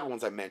 the bad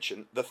ones I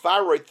mentioned, the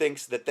thyroid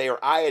thinks that they are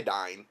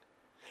iodine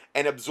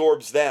and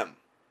absorbs them.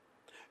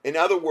 In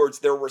other words,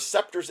 there are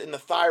receptors in the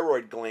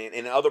thyroid gland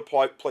and other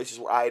places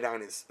where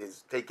iodine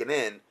is taken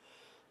in,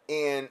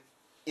 and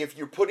if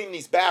you're putting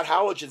these bad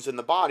halogens in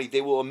the body,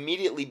 they will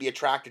immediately be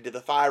attracted to the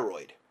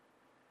thyroid.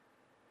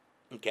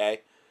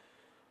 Okay?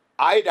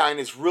 Iodine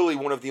is really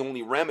one of the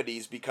only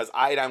remedies because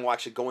iodine will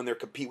actually go in there,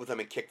 compete with them,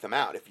 and kick them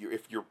out if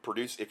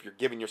you're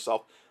giving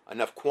yourself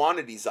enough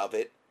quantities of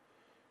it,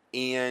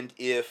 and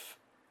if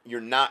you're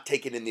not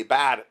taking in the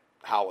bad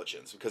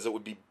halogens, because it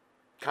would be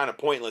kind of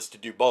pointless to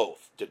do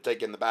both, to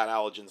take in the bad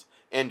halogens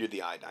and do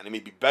the iodine. It may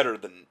be better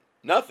than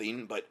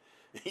nothing, but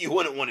you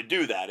wouldn't want to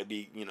do that. It'd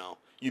be,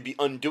 you'd be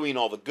undoing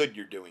all the good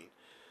you're doing.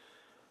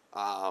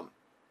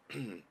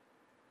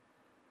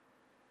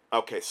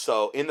 Okay,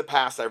 so in the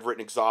past, I've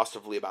written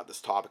exhaustively about this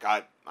topic.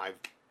 I've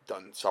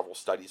done several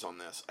studies on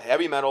this.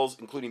 Heavy metals,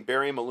 including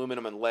barium,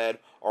 aluminum, and lead,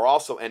 are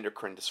also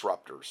endocrine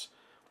disruptors.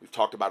 We've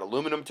talked about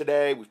aluminum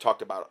today. We've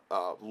talked about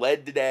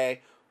lead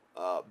today.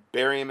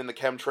 Barium in the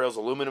chemtrails,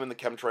 aluminum in the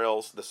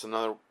chemtrails. This is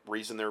another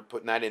reason they're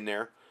putting that in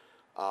there.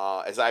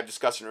 As I've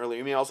discussed in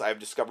earlier emails, I have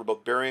discovered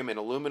both barium and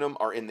aluminum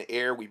are in the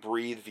air we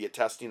breathe via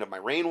testing of my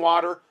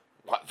rainwater,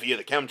 via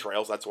the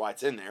chemtrails. That's why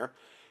it's in there.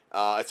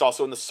 It's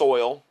also in the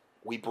soil.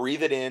 We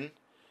breathe it in.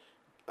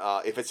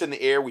 If it's in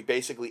the air, we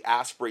basically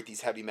aspirate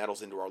these heavy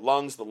metals into our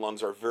lungs. The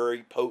lungs are a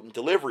very potent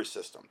delivery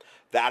system.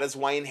 That is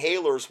why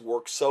inhalers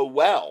work so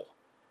well.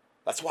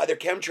 That's why they're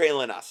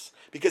chemtrailing us,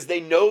 because they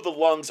know the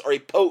lungs are a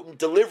potent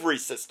delivery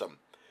system.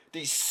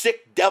 These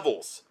sick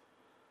devils.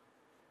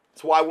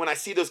 That's why when I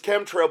see those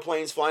chemtrail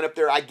planes flying up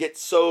there, I get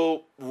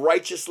so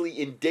righteously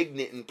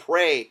indignant and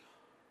pray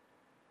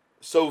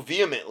so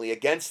vehemently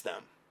against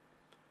them.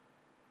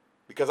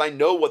 Because I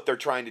know what they're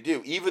trying to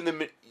do. Even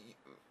the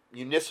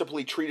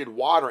municipally treated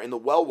water and the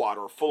well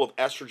water are full of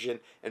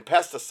estrogen and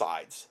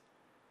pesticides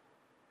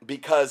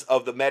because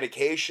of the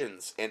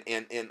medications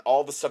and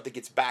all the stuff that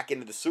gets back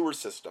into the sewer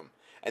system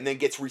and then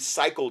gets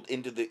recycled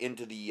into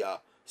the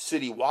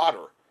city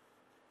water.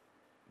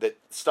 That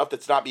stuff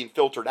that's not being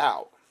filtered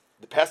out.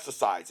 The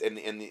pesticides and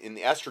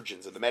the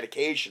estrogens and the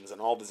medications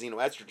and all the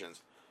xenoestrogens.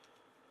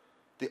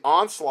 The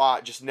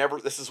onslaught just never,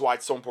 this is why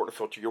it's so important to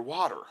filter your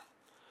water.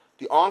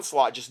 The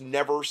onslaught just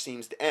never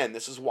seems to end.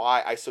 This is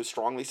why I so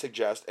strongly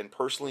suggest and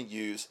personally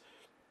use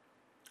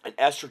an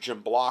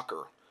estrogen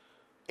blocker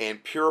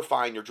and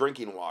purifying your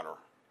drinking water,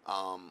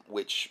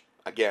 which,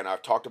 again,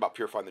 I've talked about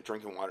purifying the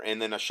drinking water,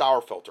 and then a shower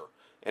filter.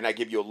 And I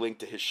give you a link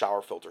to his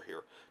shower filter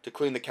here to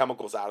clean the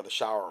chemicals out of the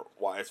shower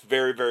water. It's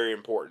very, very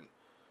important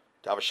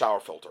to have a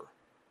shower filter.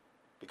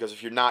 Because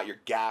if you're not,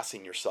 you're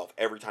gassing yourself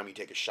every time you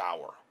take a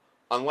shower.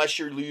 Unless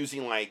you're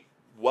using, like,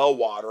 well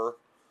water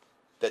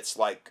that's,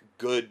 like,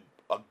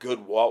 a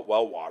good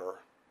well water,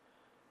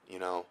 you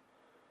know.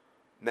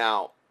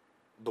 Now,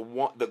 the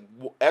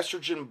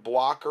estrogen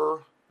blocker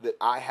that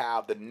I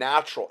have, the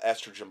natural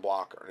estrogen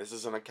blocker, and this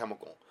isn't a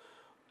chemical,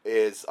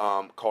 is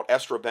called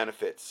Estro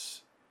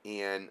Benefits,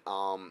 and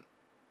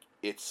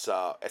it's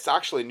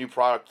actually a new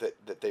product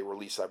that they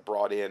released. I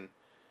brought in,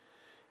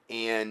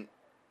 and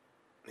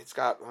it's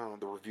got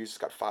the reviews. It's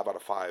got 5 out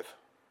of 5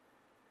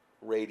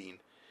 rating.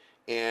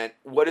 And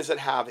what does it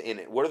have in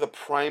it? What are the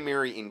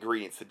primary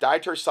ingredients? The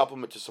dietary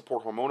supplement to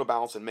support hormonal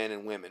balance in men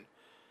and women.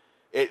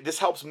 This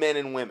helps men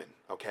and women,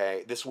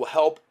 okay? This will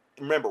help.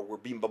 Remember, we're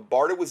being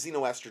bombarded with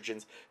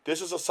xenoestrogens.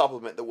 This is a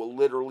supplement that will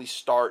literally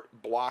start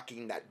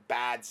blocking that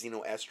bad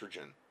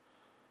xenoestrogen,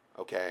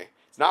 okay?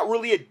 It's not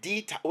really a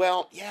detox.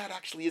 Well, yeah, it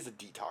actually is a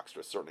detox to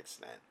a certain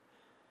extent.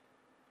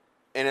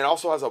 And it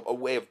also has a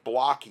way of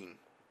blocking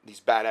these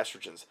bad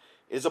estrogens.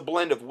 It is a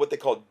blend of what they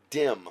call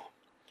DIM,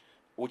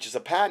 which is a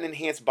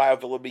patent-enhanced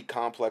bioavailability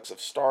complex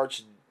of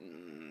starch,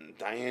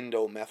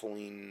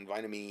 diindomethylene,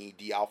 vitamin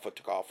D alpha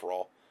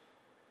tocopherol,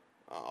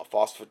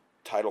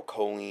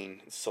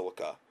 phosphatidylcholine, and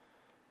silica.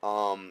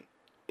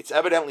 It's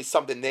evidently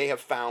something they have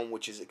found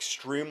which is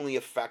extremely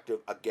effective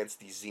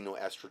against these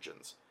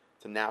xenoestrogens.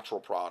 It's a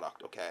natural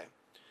product, okay?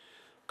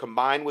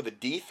 Combined with a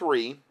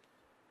D3,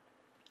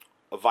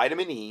 a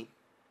vitamin E,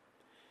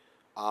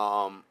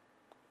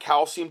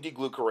 calcium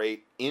D-glucarate,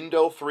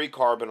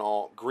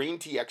 indo-3-carbinol, green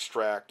tea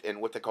extract, and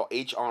what they call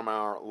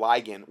H-RMR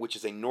ligand, which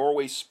is a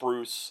Norway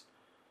spruce,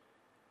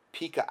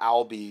 Pica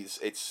albis.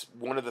 It's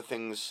one of the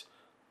things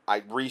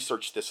I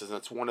researched this, and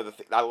it's one of the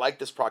things I like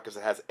this product because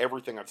it has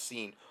everything I've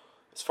seen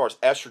as far as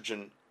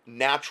estrogen,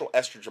 natural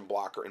estrogen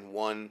blocker in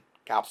one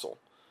capsule.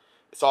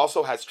 It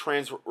also has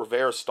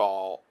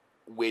trans-resveratrol,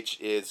 which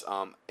is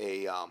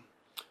a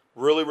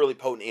really, really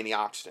potent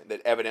antioxidant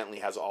that evidently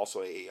has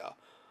also a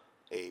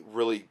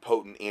really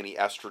potent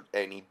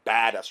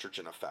anti-bad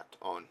estrogen effect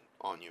on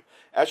you.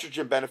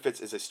 Estrogen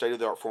Benefits is a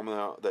state-of-the-art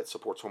formula that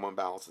supports hormone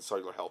balance and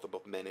cellular health of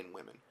both men and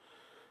women.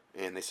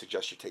 And they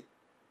suggest you take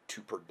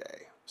 2 per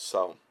day.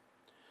 So,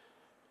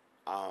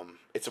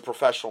 it's a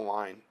professional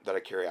line that I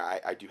carry.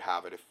 I do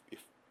have it.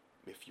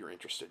 If you're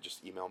interested,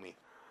 just email me.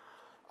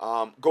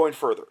 Going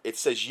further, it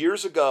says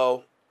years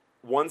ago,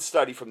 one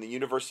study from the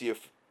University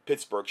of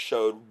Pittsburgh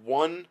showed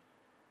one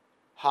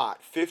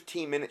hot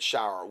 15-minute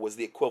shower was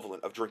the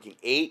equivalent of drinking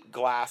 8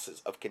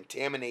 glasses of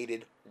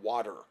contaminated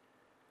water.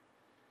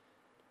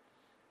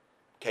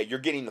 Okay, you're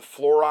getting the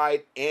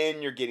fluoride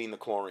and you're getting the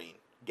chlorine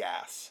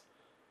gas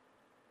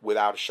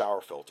without a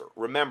shower filter.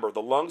 Remember,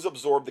 the lungs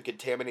absorb the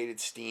contaminated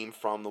steam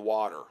from the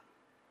water.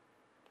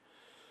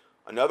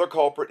 Another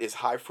culprit is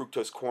high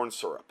fructose corn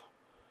syrup.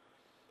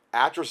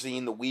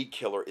 Atrazine, the weed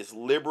killer, is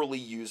liberally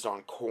used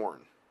on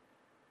corn.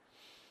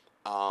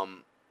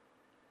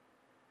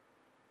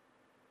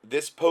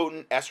 This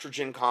potent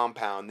estrogen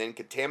compound then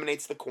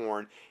contaminates the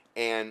corn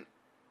and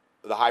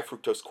the high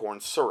fructose corn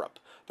syrup.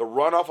 The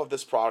runoff of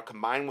this product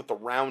combined with the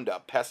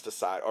Roundup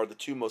pesticide are the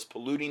 2 most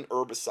polluting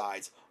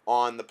herbicides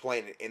on the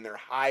planet, and they're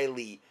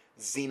highly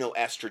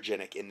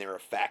xenoestrogenic in their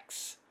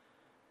effects.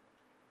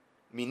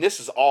 I mean, this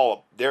is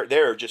all,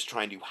 they're just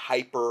trying to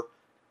hyper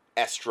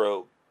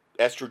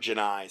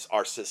estrogenize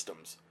our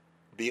systems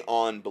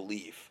beyond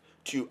belief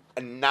to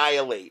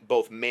annihilate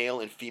both male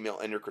and female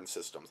endocrine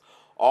systems.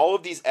 All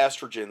of these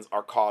estrogens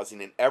are causing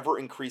an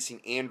ever-increasing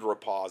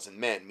andropause in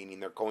men,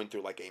 meaning they're going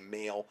through like a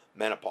male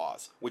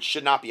menopause, which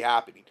should not be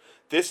happening.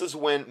 This is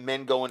when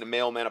men go into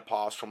male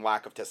menopause from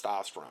lack of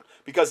testosterone.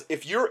 Because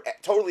if you're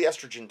totally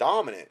estrogen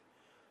dominant,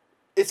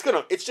 it's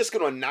just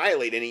gonna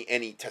annihilate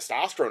any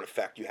testosterone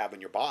effect you have in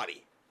your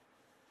body.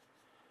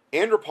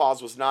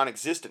 Andropause was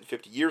non-existent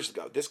 50 years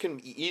ago. This can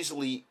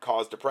easily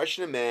cause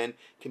depression in men,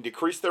 can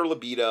decrease their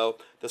libido.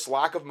 This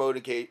lack of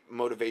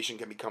motivation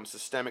can become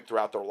systemic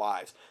throughout their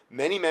lives.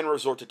 Many men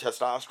resort to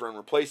testosterone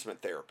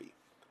replacement therapy.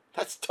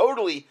 That's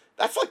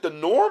like the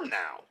norm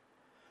now.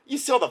 You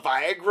see all the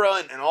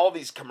Viagra and all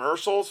these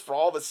commercials for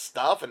all this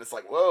stuff, and it's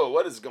like, whoa,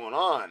 what is going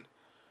on?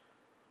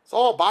 It's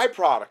all a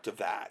byproduct of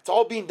that. It's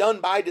all being done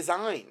by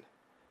design.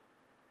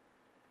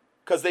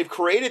 Because they've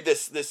created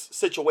this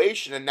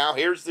situation, and now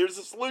here's the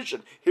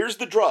solution. Here's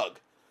the drug.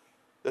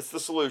 That's the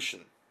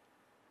solution.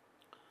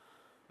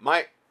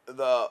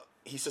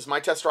 He says,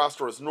 my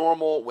testosterone is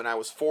normal. When I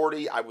was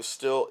 40, it was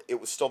still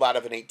that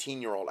of an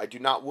 18-year-old. I do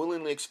not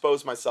willingly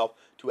expose myself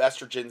to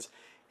estrogens,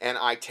 and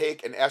I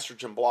take an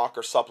estrogen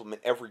blocker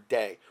supplement every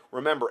day.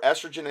 Remember,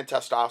 estrogen and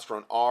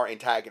testosterone are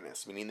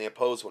antagonists, meaning they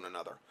oppose one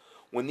another.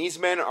 When these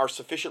men are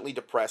sufficiently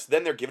depressed,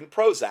 then they're given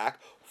Prozac,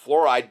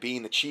 fluoride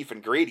being the chief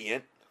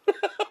ingredient,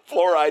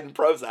 fluoride and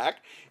Prozac,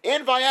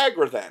 and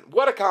Viagra then.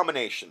 What a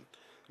combination.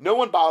 No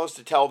one bothers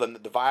to tell them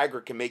that the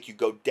Viagra can make you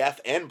go deaf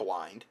and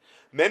blind.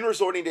 Men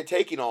resorting to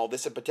taking all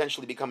this and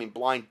potentially becoming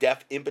blind,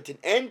 deaf, impotent,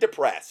 and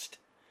depressed.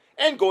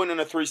 And going on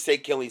a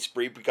 3-state killing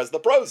spree because of the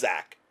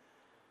Prozac.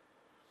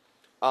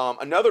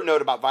 Another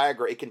note about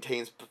Viagra, it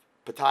contains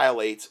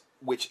phtalates,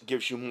 which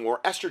gives you more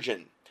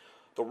estrogen.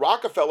 The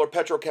Rockefeller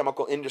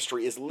petrochemical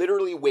industry is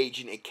literally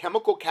waging a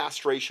chemical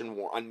castration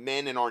war on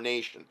men in our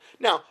nation.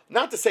 Now,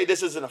 not to say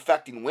this isn't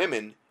affecting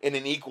women in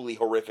an equally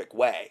horrific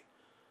way,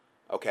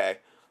 okay?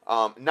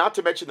 Not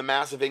to mention the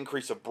massive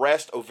increase of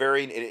breast,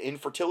 ovarian, and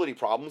infertility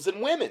problems in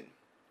women.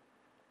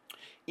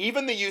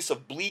 Even the use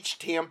of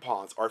bleached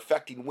tampons are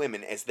affecting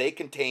women as they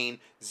contain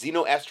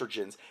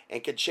xenoestrogens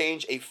and can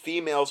change a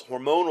female's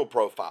hormonal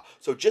profile.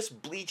 So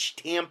just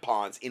bleached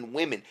tampons in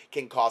women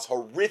can cause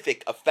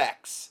horrific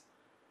effects.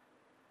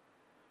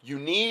 You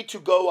need to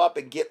go up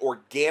and get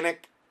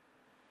organic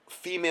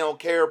female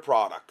care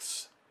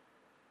products.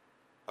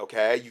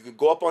 Okay? You can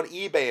go up on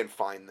eBay and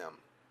find them.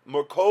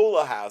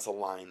 Mercola has a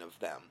line of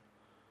them.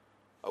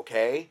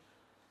 Okay?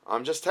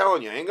 I'm just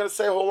telling you, I ain't going to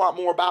say a whole lot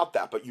more about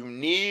that, but you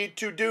need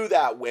to do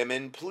that,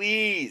 women,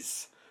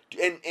 please.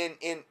 And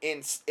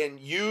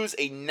use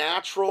a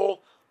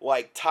natural,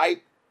 like,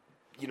 type,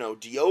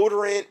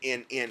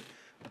 deodorant, and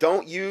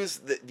don't use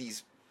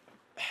these,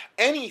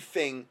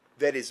 anything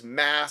that is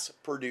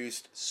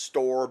mass-produced,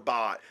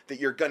 store-bought, that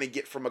you're going to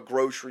get from a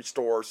grocery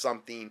store or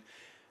something.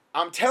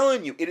 I'm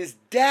telling you, it is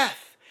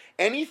death.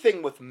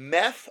 Anything with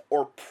meth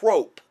or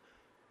prop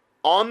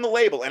on the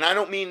label, and I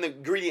don't mean the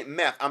ingredient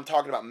meth, I'm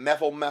talking about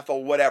methyl,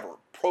 whatever,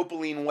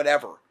 propylene,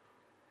 whatever.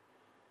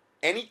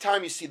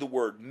 Anytime you see the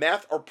word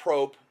meth or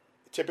prop,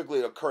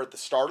 typically occur at the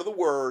start of the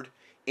word,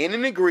 in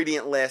an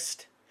ingredient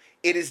list,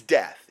 it is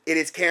death. It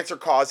is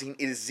cancer-causing.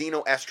 It is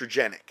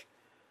xenoestrogenic.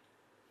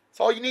 That's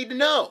all you need to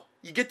know.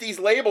 You get these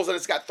labels and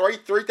it's got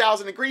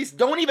 3,000 ingredients.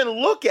 Don't even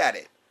look at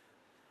it.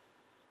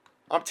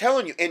 I'm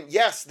telling you. And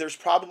yes, there's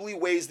probably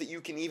ways that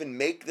you can even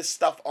make this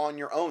stuff on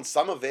your own.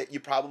 Some of it you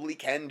probably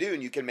can do,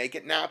 and you can make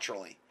it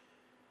naturally.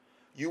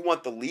 You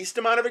want the least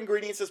amount of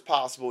ingredients as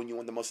possible, and you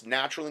want the most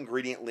natural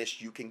ingredient list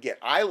you can get.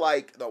 I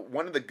like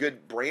one of the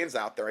good brands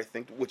out there, I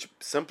think, which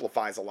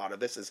simplifies a lot of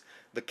this, is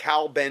the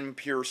Cal-Ben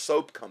Pure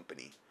Soap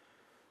Company.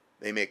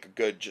 They make a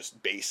good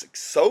just basic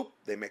soap.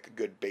 They make a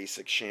good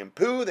basic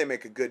shampoo. They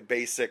make a good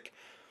basic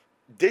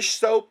dish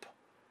soap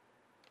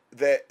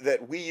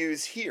that we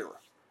use here.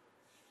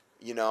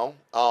 And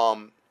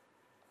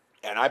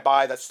I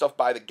buy that stuff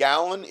by the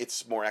gallon.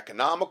 It's more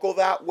economical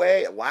that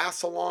way. It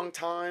lasts a long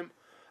time.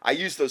 I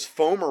use those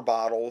foamer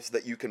bottles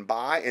that you can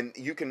buy, and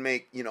you can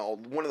make,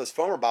 one of those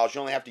foamer bottles,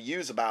 you only have to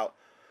use about,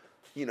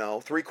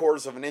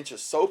 3/4 of an inch of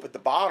soap at the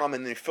bottom,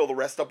 and then you fill the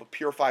rest up with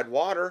purified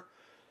water.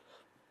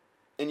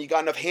 And you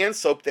got enough hand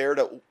soap there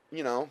to,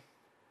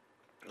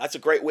 that's a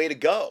great way to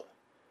go.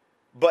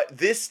 But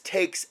this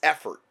takes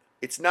effort.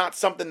 It's not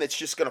something that's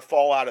just going to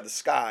fall out of the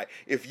sky.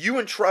 If you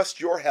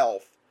entrust your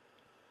health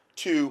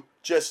to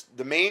just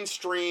the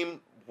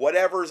mainstream,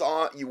 whatever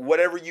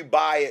you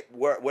buy at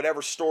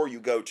whatever store you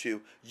go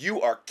to,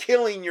 you are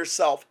killing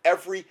yourself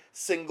every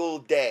single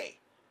day.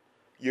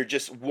 You're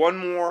just one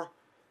more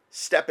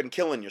step in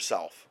killing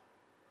yourself,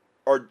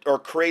 or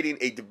creating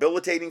a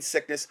debilitating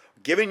sickness,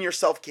 giving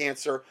yourself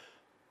cancer.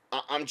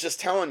 I'm just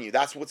telling you,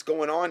 that's what's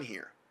going on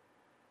here.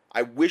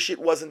 I wish it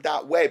wasn't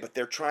that way, but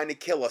they're trying to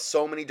kill us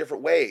so many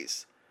different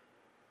ways.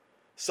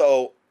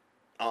 So,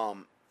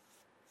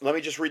 let me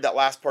just read that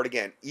last part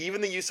again.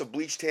 Even the use of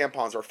bleached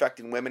tampons are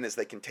affecting women as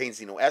they contain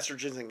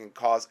xenoestrogens and can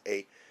cause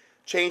a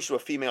change to a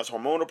female's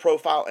hormonal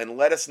profile. And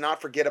let us not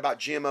forget about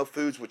GMO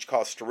foods, which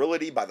cause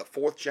sterility by the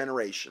 4th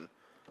generation.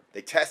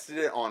 They tested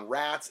it on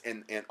rats,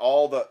 and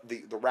all the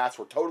rats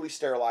were totally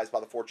sterilized by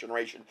the fourth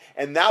generation.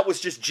 And that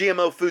was just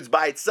GMO foods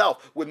by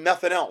itself with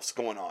nothing else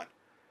going on.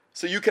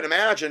 So you can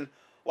imagine,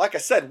 like I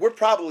said, we're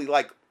probably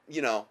like,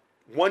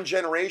 one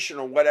generation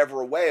or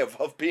whatever away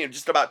of being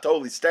just about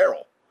totally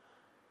sterile.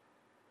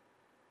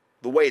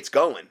 The way it's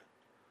going.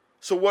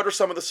 So what are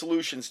some of the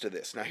solutions to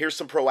this? Now here's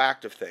some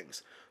proactive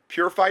things.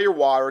 Purify your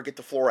water, get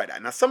the fluoride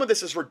out. Now some of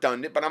this is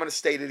redundant, but I'm going to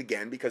state it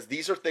again because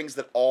these are things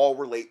that all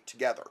relate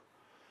together.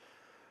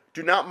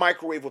 Do not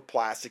microwave with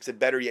plastics, and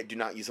better yet, do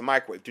not use a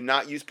microwave. Do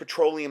not use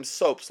petroleum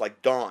soaps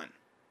like Dawn.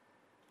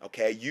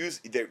 Okay,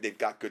 they've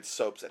got good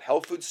soaps at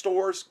health food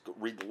stores.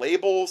 Read the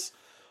labels,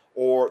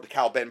 or the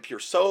Cal-Ben Pure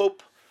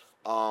soap.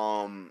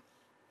 And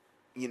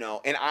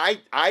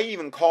I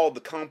even called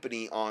the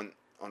company on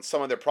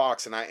some of their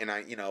products, and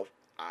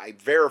I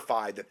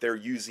verified that they're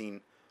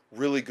using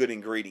really good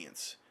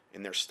ingredients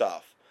in their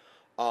stuff.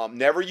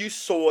 Never use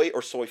soy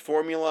or soy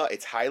formula.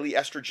 It's highly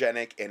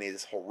estrogenic and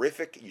is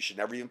horrific. You should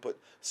never even put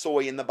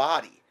soy in the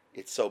body.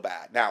 It's so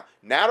bad. Now,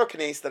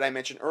 nattokinase that I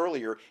mentioned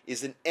earlier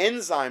is an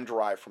enzyme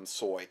derived from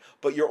soy,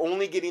 but you're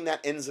only getting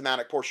that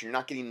enzymatic portion. You're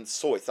not getting the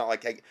soy. It's not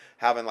like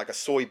having like a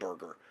soy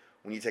burger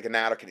when you take a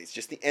nattokinase.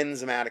 Just the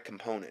enzymatic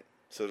component.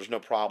 So there's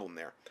no problem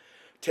there.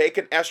 Take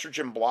an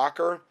estrogen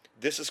blocker.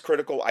 This is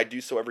critical. I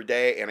do so every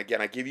day. And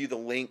again, I give you the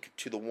link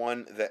to the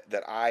one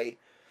that I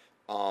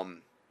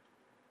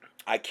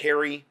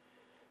carry,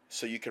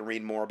 so you can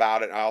read more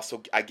about it.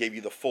 I gave you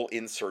the full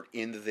insert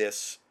in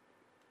this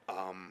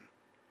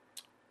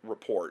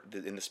report,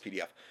 in this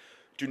PDF.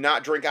 Do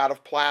not drink out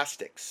of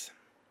plastics.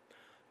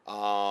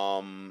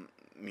 Obviously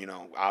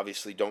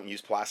don't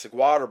use plastic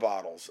water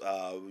bottles.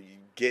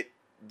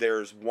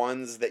 There's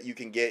ones that you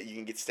can get. You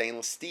can get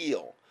stainless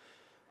steel.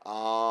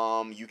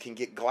 You can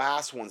get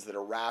glass ones that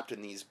are wrapped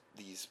in these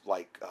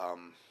like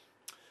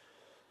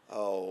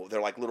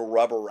they're like little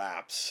rubber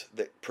wraps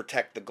that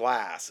protect the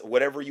glass.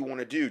 Whatever you want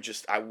to do,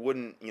 I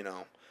wouldn't,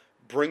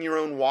 bring your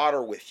own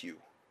water with you.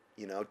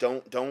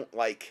 Don't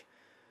like,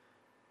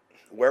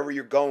 wherever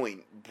you're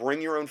going,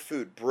 bring your own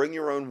food, bring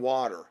your own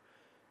water,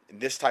 and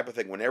this type of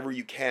thing whenever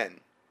you can.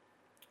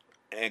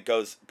 And it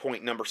goes,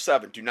 point number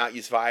 7, do not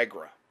use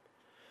Viagra.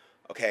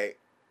 Okay,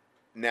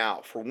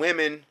 now for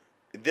women,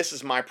 this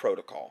is my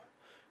protocol.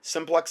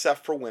 Simplex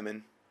F for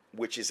women,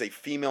 which is a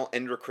female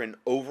endocrine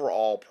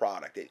overall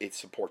product. It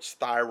supports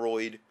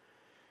thyroid,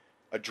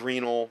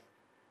 adrenal,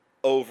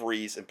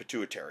 ovaries, and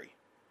pituitary.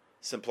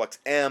 Simplex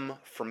M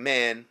for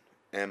men,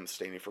 M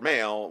standing for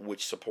male,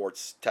 which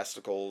supports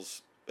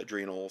testicles,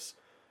 adrenals,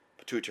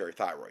 pituitary,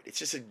 thyroid. It's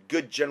just a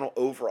good general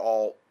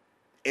overall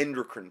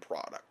endocrine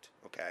product,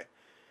 okay?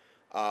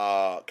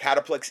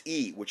 Cataplex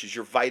E, which is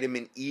your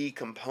vitamin E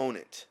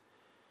component.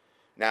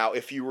 Now,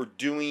 if you were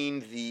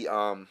doing the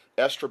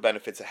Estra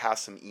benefits, it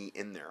has some E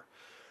in there.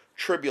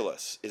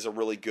 Tribulus is a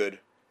really good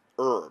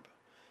herb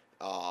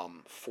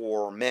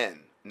for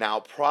men. Now,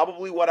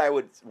 probably what I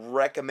would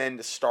recommend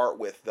to start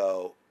with,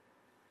 though,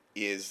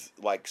 is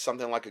like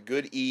something like a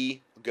good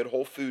E, a good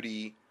whole food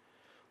E,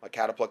 like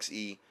Cataplex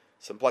E,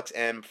 Simplex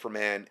M for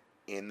men,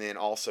 and then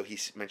also he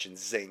mentioned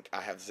zinc.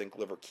 I have zinc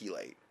liver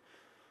chelate.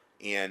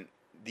 And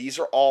these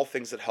are all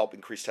things that help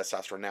increase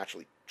testosterone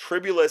naturally.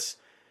 Tribulus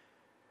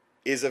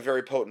is a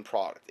very potent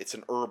product. It's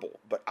an herbal,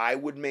 but I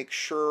would make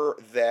sure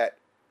that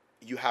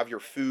you have your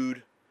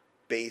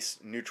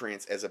food-based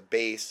nutrients as a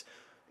base.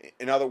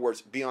 In other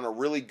words, be on a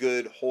really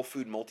good whole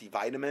food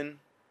multivitamin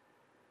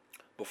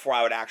before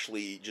I would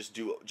actually just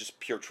do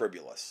pure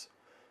Tribulus,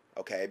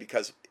 okay?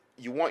 Because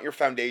you want your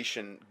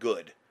foundation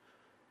good,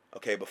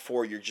 okay,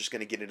 before you're just going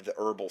to get into the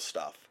herbal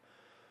stuff.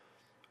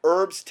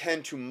 Herbs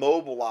tend to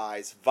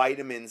mobilize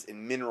vitamins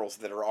and minerals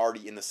that are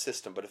already in the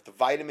system, but if the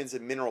vitamins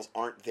and minerals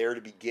aren't there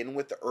to begin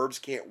with, the herbs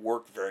can't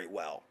work very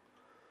well.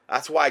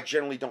 That's why I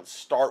generally don't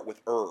start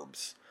with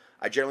herbs.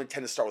 I generally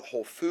tend to start with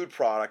whole food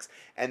products,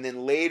 and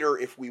then later,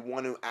 if we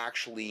want to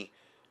actually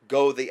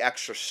go the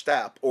extra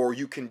step, or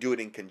you can do it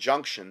in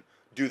conjunction,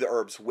 do the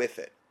herbs with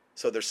it.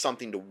 So there's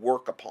something to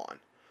work upon.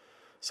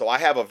 So I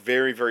have a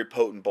very, very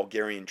potent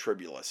Bulgarian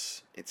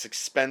Tribulus. It's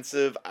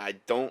expensive. I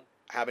don't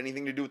have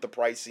anything to do with the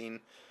pricing.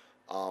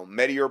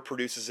 Medior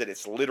produces it.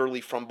 It's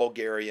literally from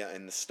Bulgaria,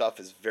 and the stuff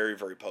is very,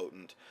 very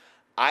potent.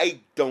 I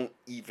don't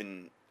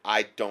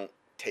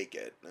take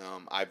it.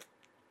 I've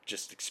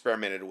just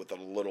experimented with it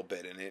a little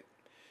bit, and it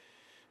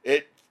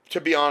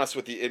to be honest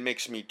with you, it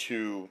makes me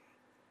too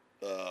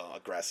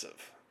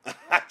aggressive.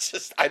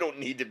 I don't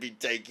need to be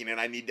taking it.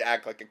 I need to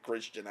act like a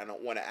Christian. I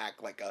don't want to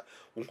act like a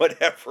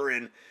whatever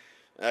and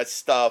that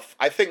stuff.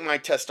 I think my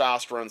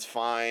testosterone's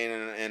fine,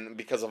 and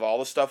because of all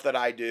the stuff that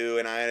I do,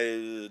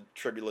 and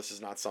Tribulus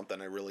is not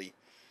something I really.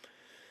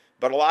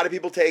 But a lot of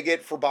people take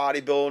it for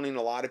bodybuilding.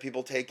 A lot of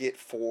people take it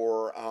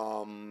for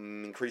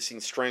increasing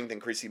strength,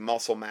 increasing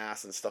muscle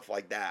mass, and stuff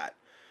like that.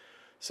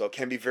 So it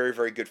can be very,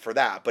 very good for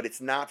that. But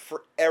it's not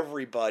for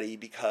everybody,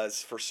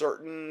 because for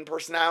certain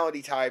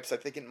personality types, I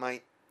think it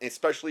might,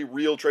 especially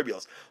real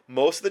Tribulus.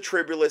 Most of the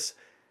Tribulus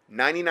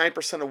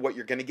 99% of what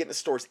you're going to get in the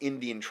store is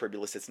Indian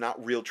Tribulus. It's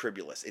not real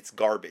Tribulus. It's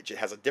garbage. It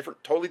has a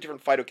totally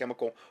different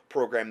phytochemical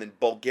program than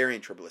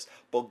Bulgarian Tribulus.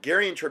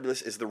 Bulgarian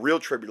Tribulus is the real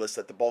Tribulus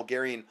that the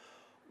Bulgarian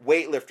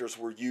weightlifters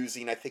were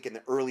using, I think, in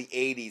the early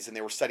 80s, and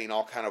they were setting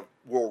all kind of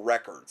world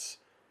records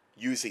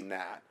using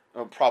that,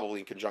 probably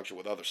in conjunction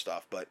with other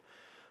stuff. But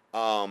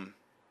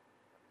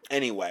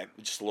anyway,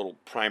 just a little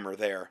primer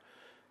there.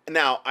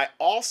 Now, I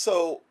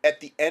also, at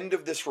the end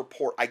of this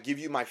report, I give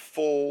you my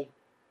full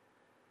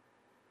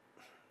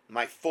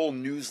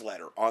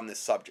newsletter on this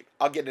subject.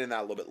 I'll get into that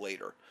a little bit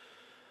later.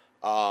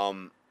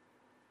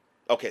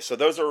 Okay, so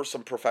those are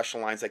some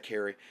professional lines I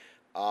carry.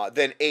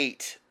 Then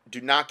 8, do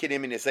not get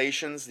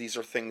immunizations. These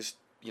are things,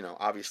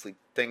 obviously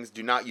things.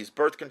 Do not use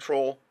birth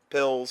control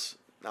pills.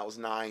 That was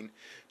 9.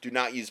 Do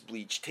not use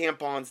bleach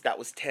tampons. That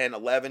was 10.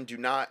 11, do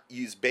not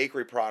use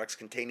bakery products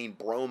containing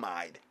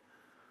bromide.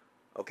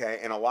 Okay,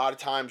 and a lot of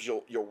times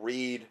you'll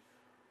read,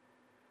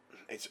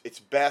 it's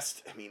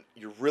best,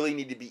 you really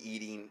need to be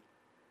eating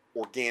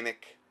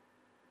organic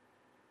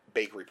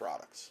bakery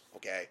products,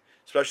 okay?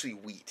 Especially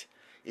wheat.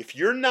 If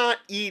you're not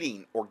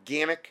eating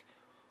organic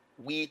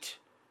wheat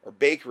or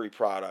bakery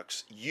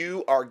products,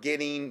 you are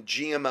getting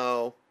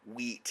GMO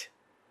wheat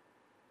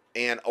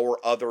or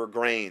other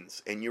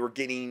grains, and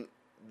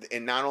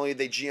not only are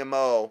they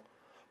GMO,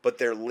 but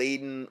they're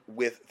laden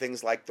with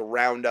things like the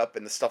Roundup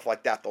and the stuff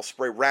like that. They'll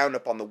spray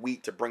Roundup on the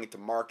wheat to bring it to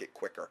market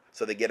quicker,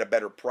 so they get a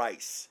better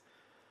price.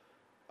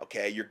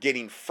 Okay, you're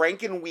getting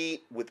Franken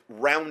wheat with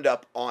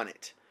Roundup on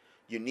it.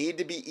 You need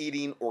to be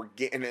eating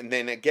organic, and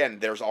then again,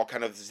 there's all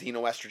kind of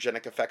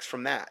xenoestrogenic effects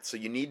from that. So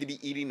you need to be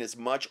eating as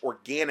much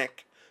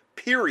organic,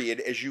 period,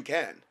 as you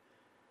can.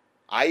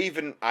 I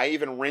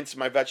even rinse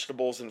my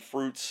vegetables and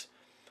fruits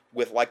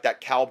with like that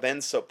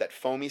Cal-Ben soap, that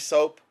foamy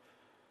soap,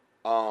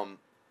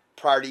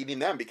 prior to eating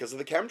them because of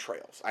the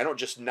chemtrails. I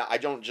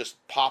don't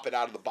just pop it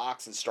out of the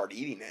box and start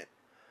eating it.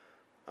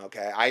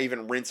 Okay, I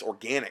even rinse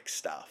organic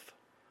stuff.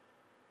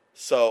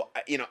 So,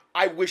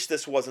 I wish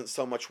this wasn't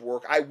so much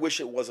work. I wish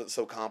it wasn't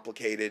so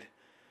complicated.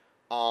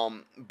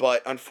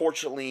 But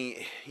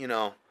unfortunately,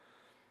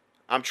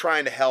 I'm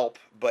trying to help,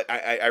 but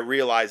I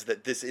realize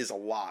that this is a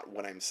lot,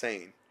 what I'm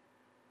saying.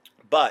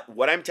 But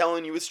what I'm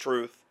telling you is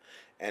truth,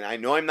 and I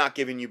know I'm not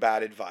giving you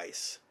bad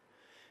advice.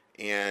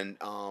 And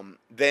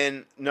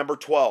then number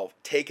 12,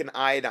 take an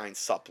iodine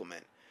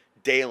supplement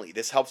daily.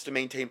 This helps to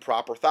maintain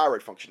proper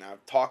thyroid function. Now,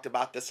 I've talked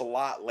about this a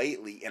lot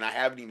lately, and I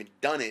haven't even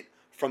done it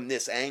from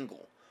this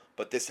angle.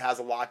 But this has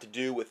a lot to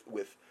do with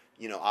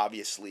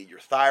obviously your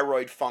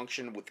thyroid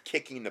function, with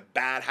kicking the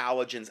bad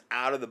halogens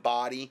out of the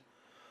body.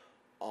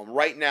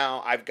 Right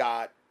now, I've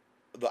got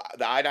the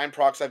iodine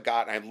products I've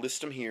got, and I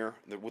list them here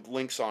with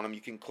links on them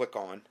you can click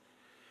on.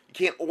 You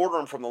can't order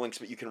them from the links,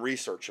 but you can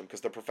research them because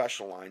they're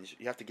professional lines.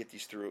 You have to get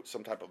these through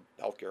some type of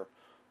healthcare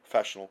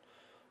professional.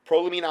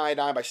 Prolamine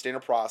iodine by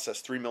Standard Process,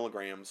 3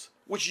 milligrams,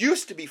 which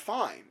used to be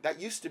fine. That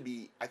used to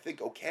be, I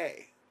think,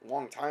 okay a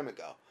long time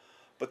ago.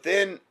 But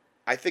then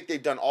I think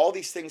they've done all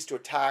these things to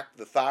attack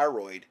the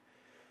thyroid.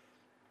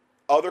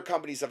 Other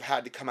companies have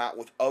had to come out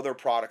with other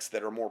products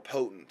that are more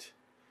potent.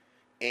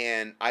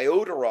 And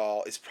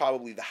iodoral is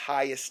probably the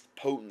highest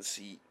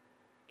potency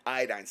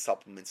iodine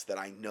supplements that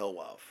I know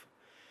of.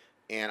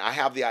 And I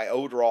have the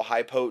iodoral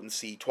high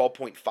potency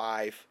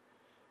 12.5,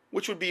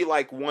 which would be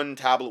like one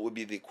tablet would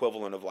be the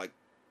equivalent of like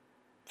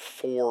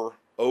 4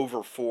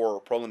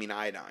 prolamine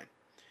iodine.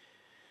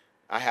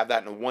 I have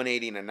that in a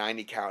 180 and a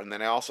 90 count, and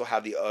then I also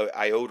have the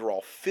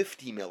iodoral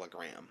 50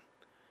 milligram,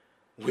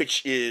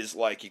 which is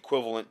like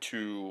equivalent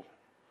to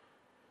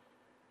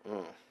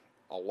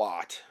a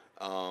lot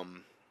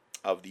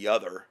of the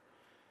other.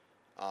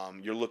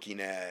 You're looking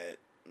at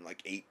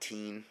like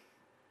 18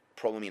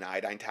 prolamine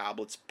iodine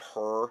tablets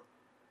per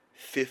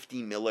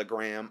 50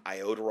 milligram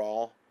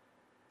iodoral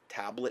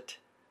tablet.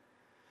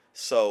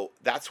 So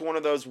that's one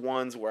of those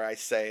ones where I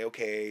say,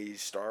 okay,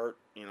 start,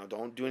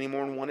 don't do any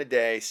more than one a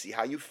day. See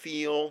how you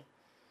feel,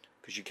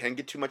 because you can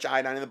get too much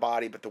iodine in the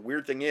body. But the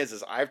weird thing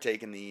is I've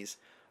taken these.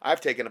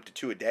 I've taken up to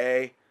 2 a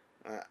day.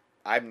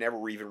 I've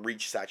never even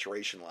reached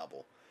saturation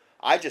level.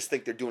 I just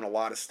think they're doing a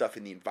lot of stuff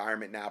in the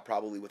environment now,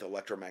 probably with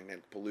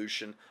electromagnetic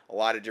pollution, a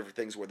lot of different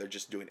things where they're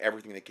just doing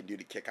everything they can do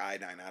to kick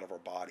iodine out of our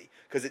body.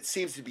 Because it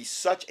seems to be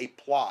such a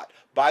plot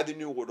by the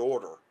New World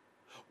Order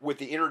with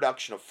the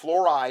introduction of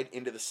fluoride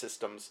into the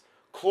systems,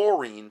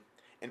 chlorine,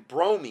 and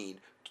bromine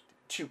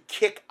to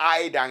kick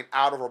iodine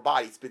out of our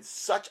body. It's been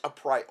such a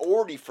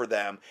priority for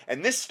them,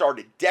 and this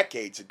started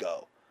decades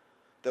ago,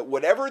 that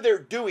whatever they're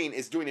doing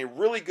is doing a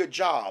really good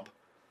job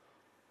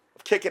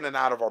of kicking it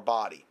out of our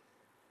body.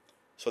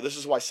 So this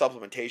is why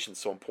supplementation is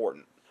so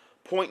important.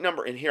 Point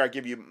number, and here I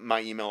give you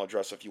my email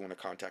address if you want to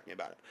contact me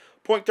about it.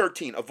 Point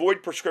 13,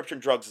 avoid prescription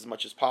drugs as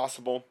much as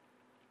possible,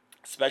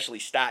 especially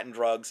statin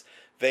drugs.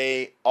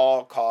 They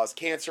all cause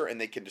cancer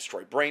and they can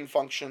destroy brain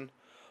function.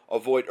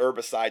 Avoid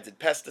herbicides and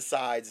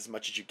pesticides as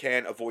much as you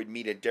can. Avoid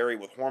meat and dairy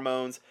with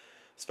hormones,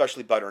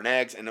 especially butter and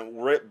eggs. And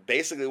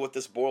basically what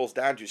this boils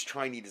down to is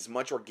try and eat as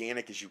much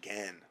organic as you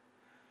can.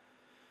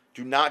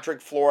 Do not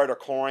drink fluoride or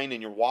chlorine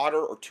in your water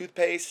or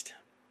toothpaste.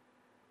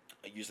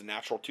 I use a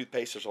natural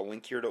toothpaste. There's a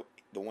link here to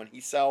the one he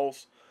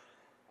sells.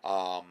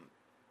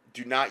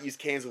 Do not use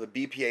cans with a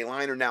BPA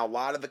liner. Now, a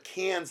lot of the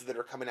cans that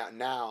are coming out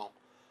now,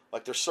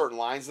 like there's certain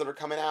lines that are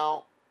coming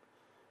out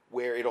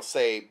where it'll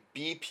say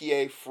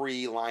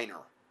BPA-free liner.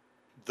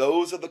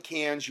 Those are the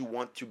cans you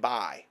want to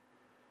buy.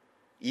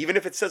 Even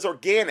if it says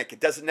organic, it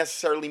doesn't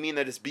necessarily mean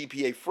that it's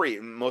BPA-free.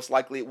 And most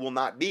likely it will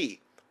not be,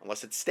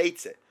 unless it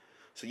states it.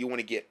 So you want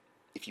to get,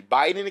 if you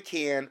buy it in a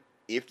can,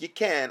 if you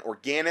can,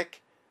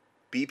 organic,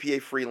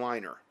 BPA-free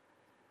liner.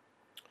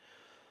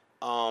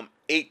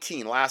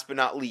 18, last but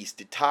not least,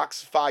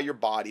 detoxify your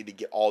body to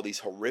get all these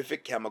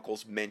horrific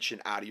chemicals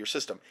mentioned out of your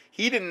system.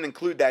 He didn't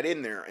include that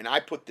in there, and I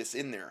put this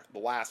in there, the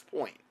last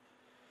point.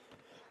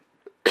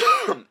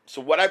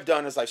 So what I've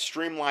done is I've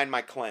streamlined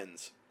my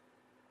cleanse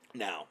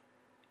now,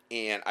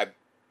 and I've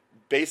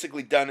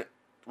basically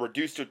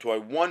reduced it to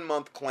a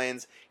 1-month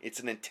cleanse. It's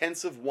an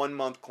intensive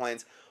 1-month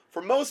cleanse.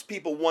 For most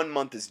people, 1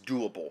 month is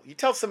doable. You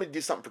tell somebody to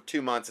do something for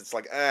 2 months, it's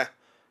like, I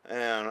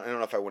don't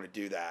know if I want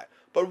to do that.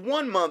 But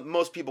 1 month,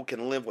 most people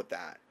can live with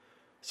that.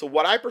 So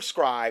what I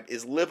prescribe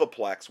is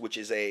Livoplex, which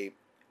is a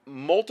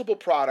multiple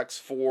products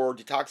for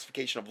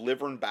detoxification of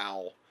liver and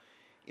bowel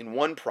in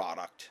one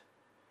product.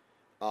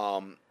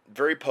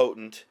 Very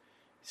potent,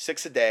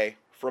 6 a day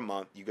for a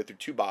month. You go through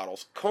 2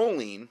 bottles.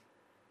 Choline,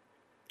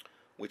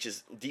 which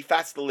is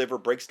defats the liver,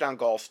 breaks down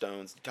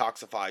gallstones,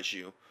 detoxifies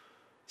you.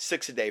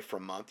 6 a day for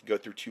a month. You go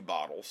through 2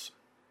 bottles.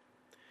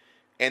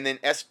 And then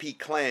SP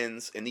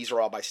Cleanse, and these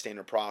are all by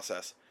standard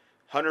process.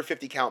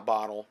 150 count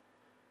bottle.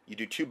 You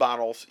do 2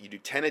 bottles. You do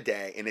 10 a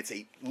day, and it's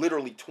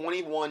literally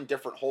 21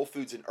 different whole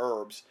foods and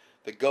herbs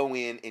that go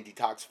in and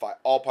detoxify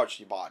all parts of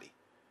your body.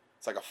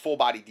 It's like a full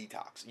body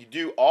detox. You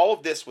do all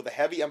of this with a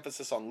heavy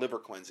emphasis on liver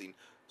cleansing,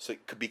 so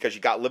because you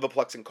got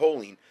Livoplex and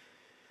choline.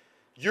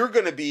 You're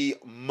going to be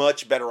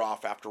much better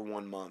off after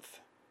 1 month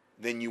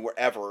than you were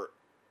ever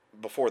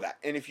before that.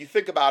 And if you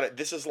think about it,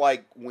 this is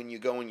like when you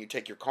go and you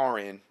take your car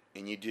in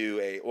and you do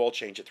a oil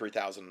change at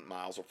 3,000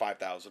 miles or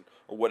 5,000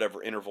 or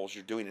whatever intervals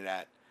you're doing it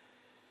at.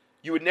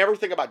 You would never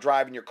think about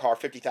driving your car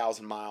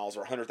 50,000 miles or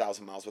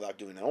 100,000 miles without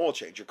doing an oil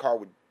change. Your car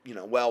would,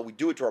 well, we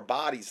do it to our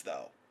bodies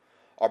though.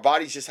 Our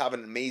bodies just have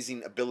an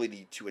amazing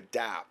ability to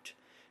adapt.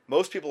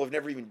 Most people have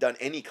never even done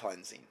any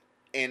cleansing.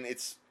 And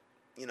it's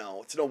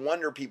no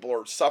wonder people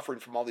are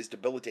suffering from all these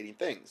debilitating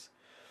things.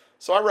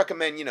 So I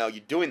recommend, you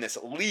doing this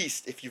at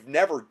least, if you've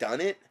never done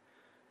it,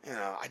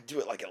 I do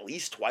it like at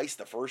least twice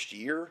the first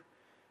year,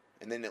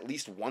 and then at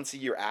least once a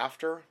year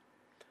after.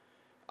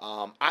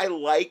 I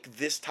like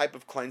this type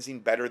of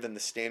cleansing better than the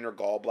standard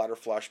gallbladder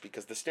flush,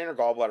 because the standard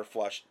gallbladder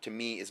flush, to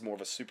me, is more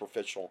of a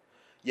superficial.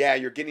 Yeah,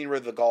 you're getting rid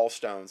of the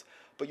gallstones,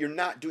 but you're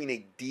not doing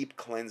a deep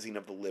cleansing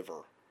of the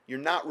liver. You're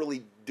not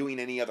really doing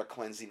any other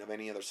cleansing of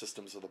any other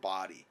systems of the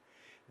body.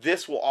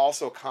 This will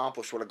also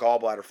accomplish what a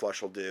gallbladder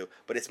flush will do,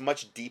 but it's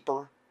much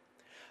deeper.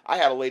 I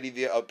had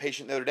a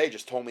patient the other day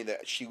just told me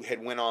that she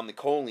had went on the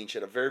choline. She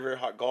had a very, very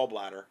hot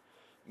gallbladder,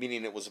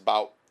 meaning it was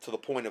about to the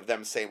point of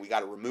them saying, we got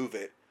to remove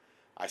it.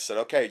 I said,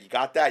 okay, you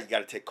got that. You got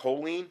to take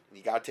choline, and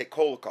you got to take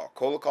Cholacol.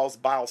 Cholacol is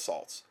bile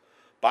salts.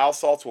 Bile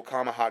salts will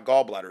calm a hot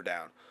gallbladder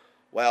down.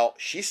 Well,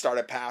 she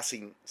started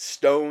passing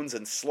stones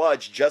and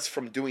sludge just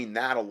from doing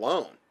that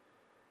alone,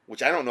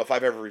 which I don't know if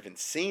I've ever even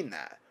seen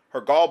that.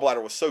 Her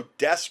gallbladder was so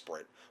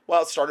desperate.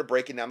 Well, it started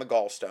breaking down the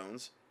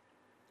gallstones,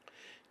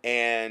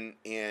 and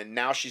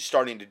now she's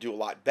starting to do a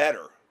lot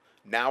better.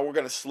 Now we're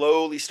going to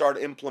slowly start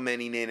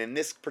implementing in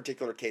this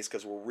particular case,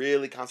 because we're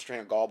really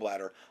concentrating on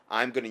gallbladder,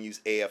 I'm going to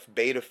use AF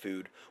beta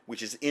food,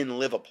 which is in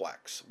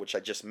Livoplex, which I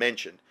just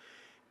mentioned.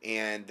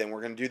 And then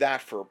we're going to do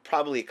that for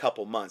probably a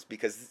couple months,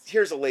 because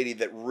here's a lady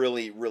that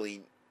really,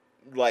 really,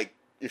 like,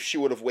 if she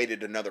would have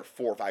waited another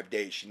 4 or 5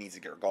 days, she needs to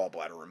get her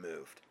gallbladder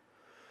removed.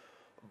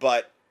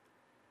 But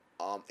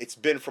it's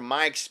been, from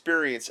my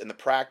experience and the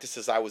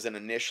practices I was in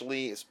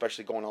initially,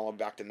 especially going all the way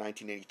back to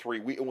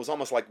 1983, it was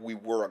almost like we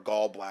were a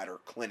gallbladder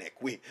clinic.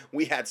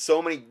 We had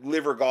so many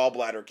liver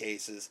gallbladder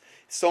cases,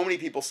 so many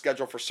people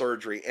scheduled for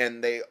surgery,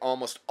 and they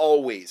almost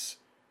always,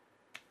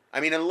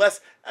 unless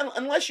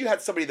you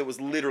had somebody that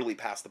was literally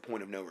past the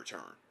point of no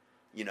return,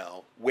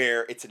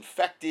 where it's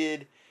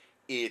infected,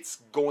 it's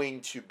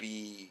going to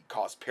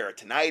cause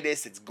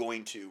peritonitis, it's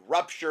going to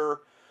rupture.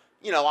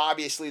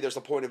 Obviously there's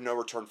a point of no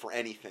return for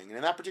anything. And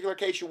in that particular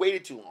case, you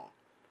waited too long.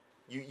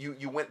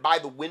 You went by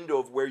the window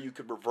of where you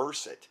could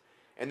reverse it.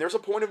 And there's a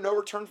point of no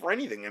return for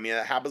anything.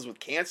 It happens with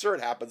cancer. It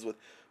happens with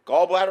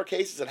gallbladder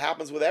cases. It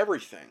happens with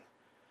everything.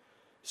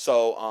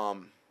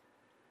 So,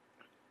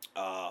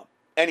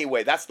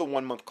 anyway, that's the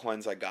 1 month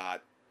cleanse I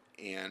got.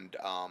 And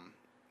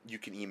you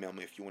can email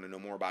me if you want to know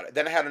more about it.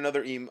 Then I had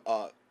another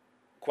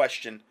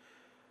question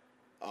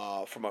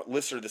from a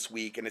listener this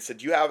week, and it said,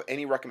 do you have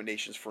any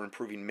recommendations for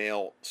improving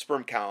male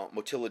sperm count,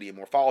 motility, and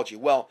morphology?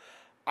 Well,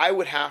 I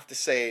would have to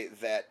say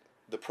that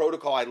the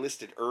protocol I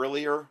listed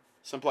earlier,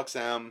 Simplex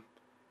M,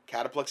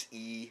 Cataplex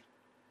E,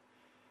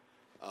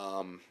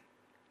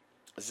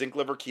 zinc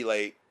liver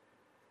chelate,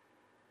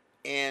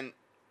 and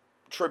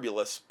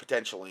Tribulus,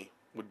 potentially,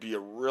 would be a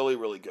really,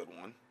 really good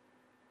one.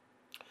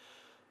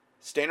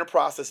 Standard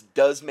Process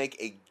does make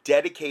a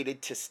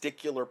dedicated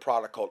testicular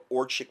product called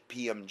Orchic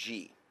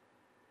PMG,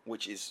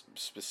 which is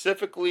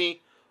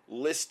specifically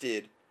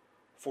listed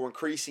for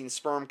increasing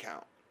sperm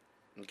count.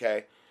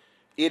 Okay?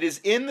 It is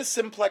in the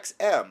Simplex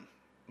M,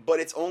 but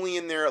it's only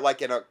in there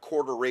like in a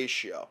quarter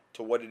ratio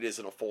to what it is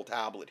in a full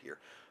tablet here.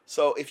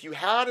 So if you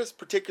had a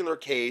particular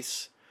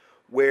case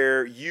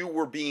where you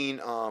were being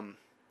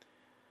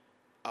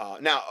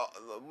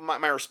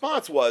my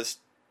response was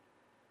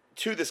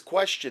to this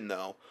question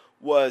though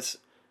was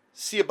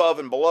see above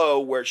and below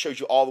where it shows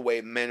you all the way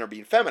men are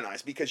being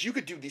feminized, because you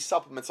could do these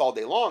supplements all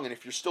day long, and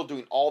if you're still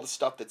doing all the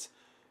stuff that's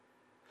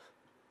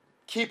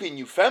keeping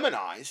you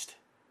feminized,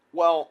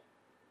 well,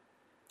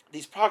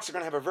 these products are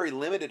going to have a very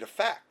limited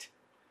effect.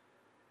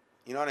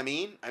 You know what I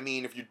mean? I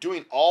mean, if you're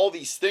doing all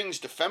these things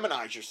to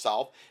feminize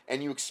yourself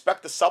and you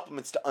expect the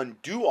supplements to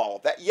undo all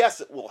of that,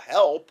 yes, it will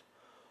help,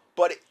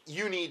 but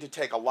you need to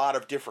take a lot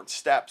of different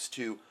steps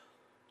to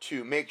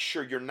make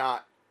sure you're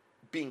not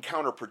being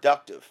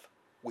counterproductive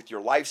with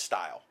your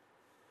lifestyle,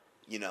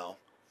 you know,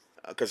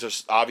 because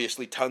there's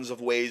obviously tons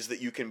of ways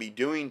that you can be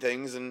doing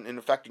things and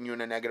affecting you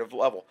in a negative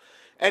level.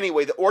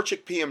 Anyway, the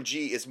Orchic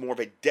PMG is more of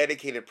a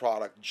dedicated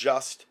product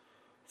just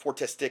for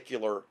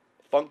testicular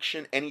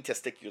function, any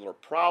testicular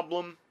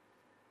problem,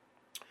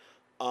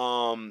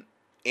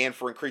 and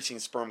for increasing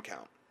sperm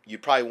count.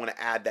 You'd probably want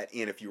to add that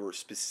in if you were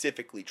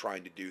specifically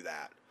trying to do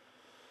that.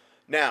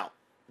 Now,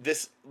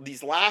 these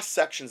last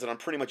sections that I'm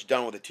pretty much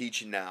done with the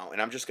teaching now, and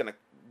I'm just going to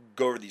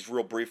go over these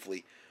real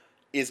briefly,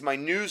 is my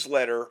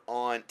newsletter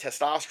on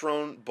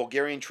testosterone,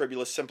 Bulgarian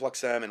Tribulus,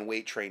 Simplex M, and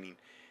weight training.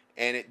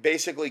 And it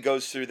basically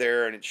goes through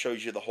there and it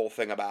shows you the whole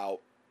thing about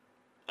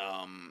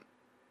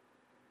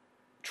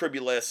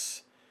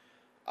Tribulus,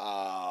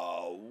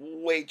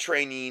 weight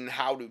training,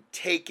 how to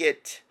take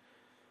it,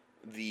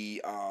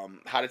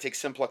 how to take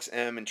Simplex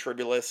M and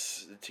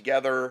Tribulus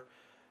together.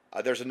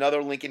 There's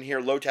another link in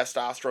here, low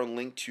testosterone,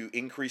 linked to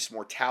increased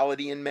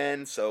mortality in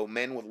men. So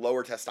men with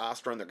lower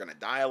testosterone, they're going to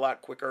die a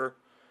lot quicker.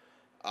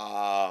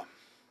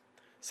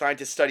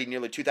 Scientists studied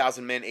nearly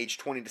 2,000 men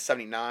aged 20 to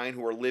 79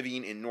 who are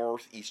living in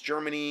northeast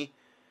Germany.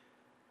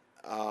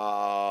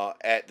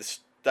 At the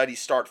study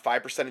start,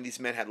 5% of these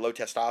men had low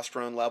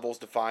testosterone levels,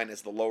 defined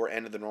as the lower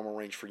end of the normal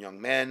range for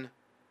young men.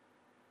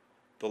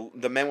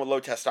 The men with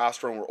low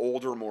testosterone were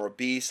older, more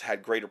obese,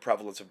 had greater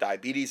prevalence of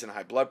diabetes and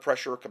high blood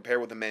pressure compared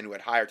with the men who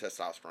had higher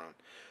testosterone.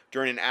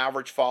 During an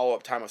average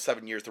follow-up time of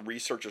 7 years, the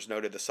researchers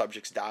noted which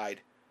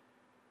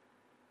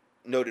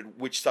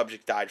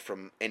subject died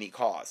from any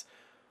cause.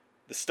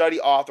 The study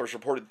authors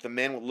reported that the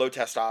men with low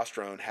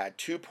testosterone had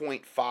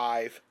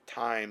 2.5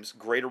 times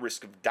greater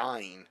risk of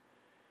dying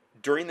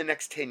during the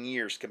next 10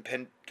 years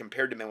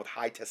compared to men with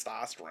high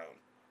testosterone.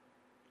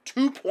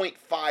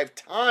 2.5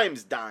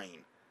 times dying.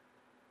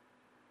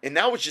 And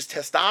that was just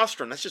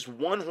testosterone. That's just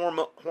one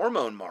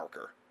hormone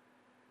marker.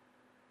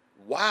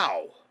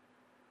 Wow.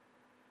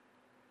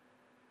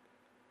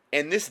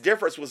 And this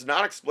difference was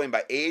not explained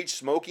by age,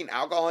 smoking,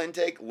 alcohol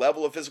intake,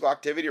 level of physical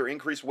activity, or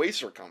increased waist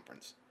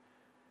circumference.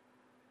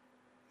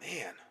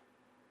 Man.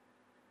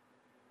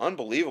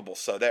 Unbelievable.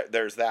 So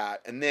there's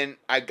that. And then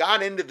I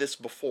got into this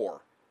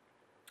before.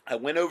 I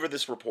went over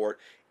this report,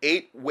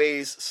 8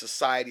 ways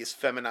society is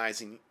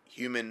feminizing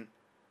human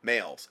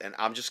males. And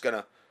I'm just going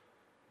to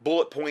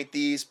bullet point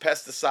these.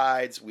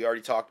 Pesticides, we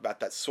already talked about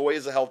that. Soy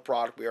is a health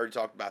product, we already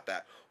talked about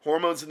that.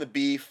 Hormones in the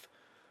beef.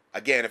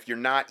 Again, if you're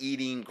not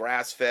eating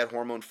grass-fed,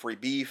 hormone-free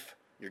beef,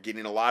 you're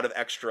getting a lot of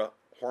extra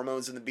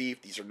hormones in the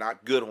beef. These are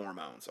not good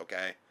hormones,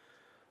 okay?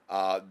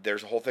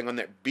 There's a whole thing on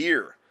there.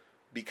 Beer,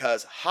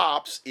 because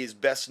hops is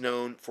best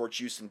known for its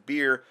use in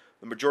beer.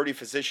 The majority of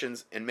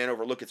physicians and men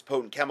overlook its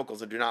potent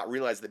chemicals and do not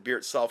realize that beer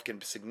itself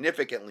can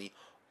significantly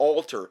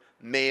alter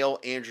male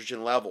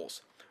androgen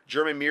levels.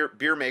 German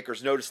beer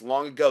makers noticed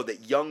long ago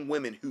that young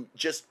women who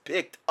just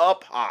picked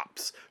up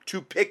hops to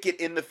pick it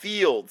in the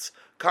fields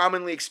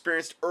commonly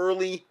experienced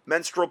early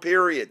menstrual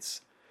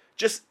periods.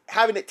 Just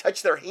having it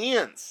touch their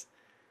hands.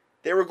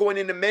 They were going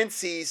into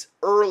menses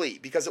early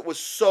because it was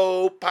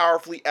so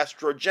powerfully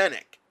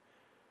estrogenic.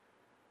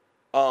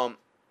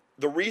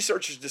 The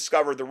researchers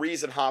discovered the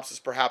reason hops is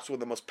perhaps one of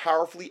the most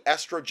powerfully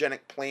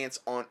estrogenic plants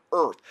on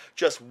earth.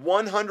 Just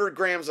 100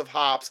 grams of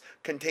hops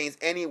contains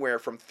anywhere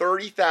from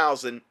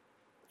 30,000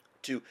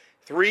 to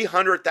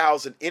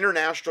 300,000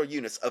 international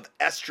units of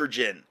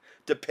estrogen,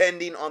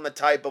 depending on the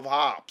type of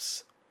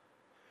hops.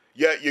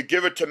 Yet you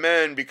give it to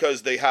men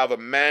because they have a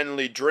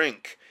manly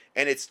drink,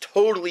 and it's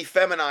totally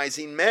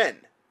feminizing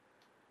men.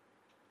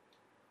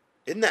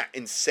 Isn't that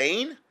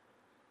insane?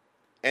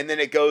 And then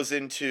it goes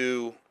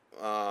into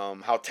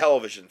how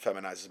television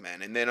feminizes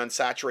men, and then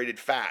unsaturated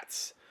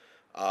fats,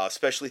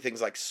 especially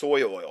things like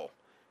soy oil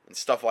and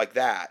stuff like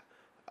that.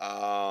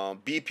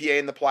 BPA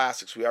in the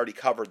plastics, we already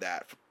covered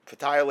that.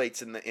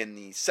 Phthalates in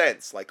the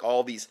scents, like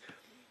all these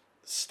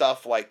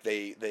stuff, like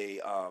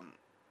they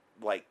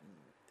like,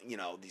 you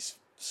know, these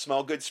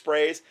smell good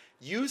sprays.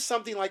 Use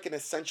something like an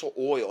essential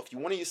oil. If you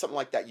want to use something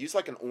like that, use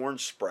like an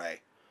orange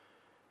spray.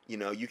 You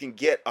know, you can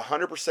get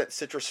 100%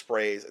 citrus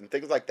sprays and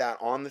things like that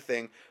on the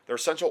thing. They're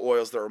essential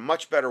oils. They're a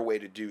much better way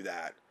to do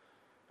that.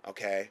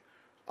 Okay?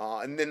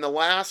 And then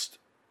I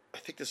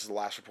think this is the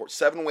last report,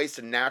 7 ways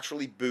to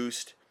naturally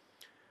boost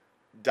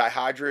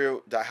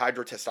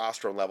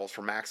dihydrotestosterone levels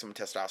for maximum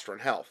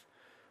testosterone health.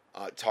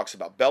 It talks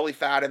about belly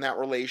fat in that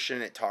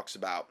relation. It talks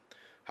about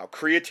how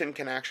creatine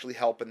can actually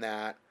help in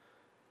that.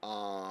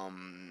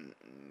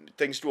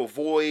 Things to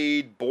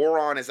avoid.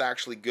 Boron is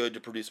actually good to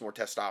produce more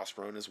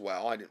testosterone as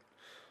well.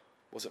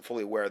 Wasn't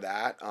fully aware of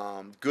that.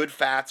 Good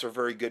fats are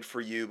very good for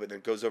you, but then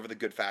it goes over the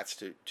good fats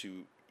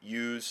to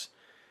use.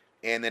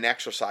 And then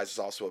exercise is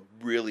also a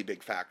really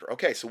big factor.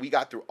 Okay, so we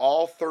got through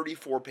all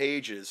 34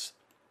 pages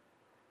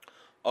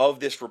of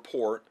this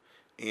report,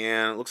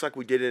 and it looks like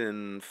we did it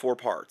in 4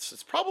 parts.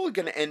 It's probably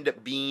going to end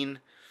up being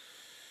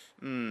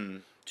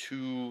about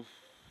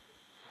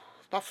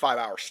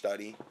 5-hour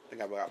study. I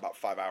think I've got about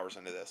 5 hours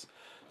into this.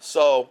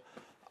 So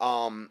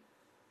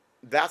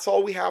that's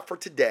all we have for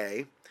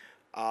today.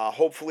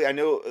 Hopefully, I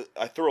know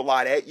I threw a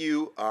lot at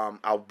you.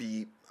 I'll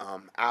be I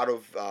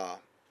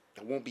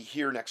won't be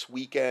here next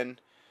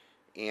weekend.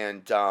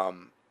 And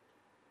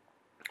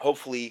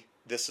hopefully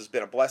this has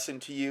been a blessing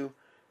to you.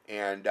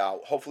 And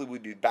hopefully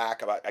we'll be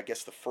back about, I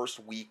guess, the first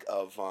week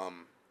of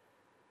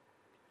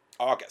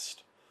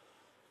August.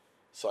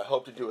 So I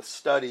hope to do a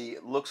study.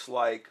 It looks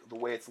like the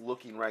way it's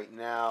looking right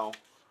now,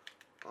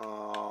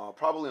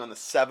 probably on the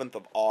 7th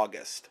of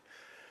August.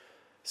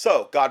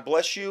 So, God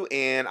bless you,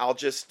 and I'll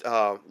just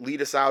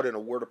lead us out in a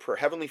word of prayer.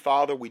 Heavenly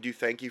Father, we do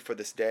thank you for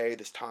this day,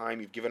 this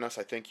time you've given us.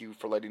 I thank you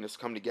for letting us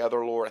come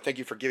together, Lord. I thank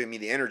you for giving me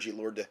the energy,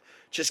 Lord, to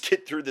just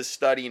get through this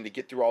study and to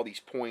get through all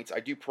these points. I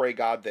do pray,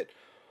 God, that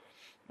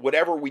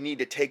whatever we need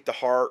to take to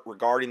heart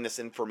regarding this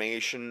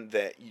information,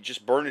 that you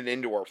just burn it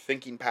into our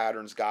thinking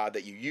patterns, God,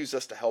 that you use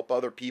us to help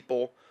other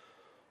people,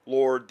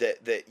 Lord,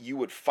 that you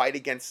would fight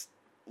against,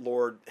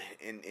 Lord,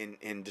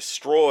 and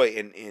destroy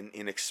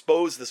and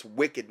expose this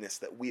wickedness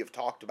that we have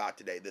talked about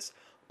today, this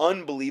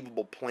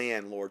unbelievable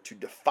plan, Lord, to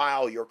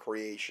defile your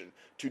creation,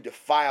 to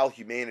defile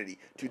humanity,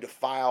 to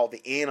defile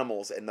the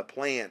animals and the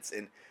plants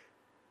and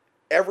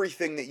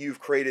everything that you've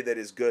created that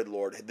is good,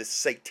 Lord, this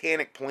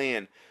satanic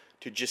plan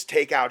to just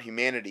take out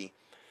humanity.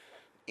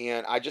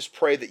 And I just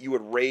pray that you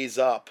would raise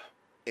up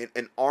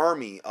an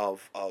army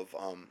of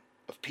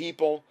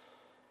people,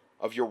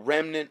 of your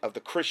remnant, of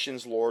the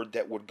Christians, Lord,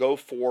 that would go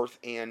forth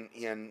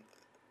and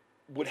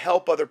would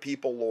help other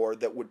people, Lord,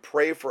 that would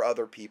pray for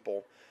other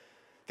people,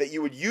 that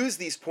you would use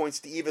these points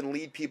to even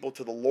lead people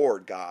to the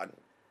Lord, God,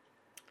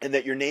 and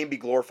that your name be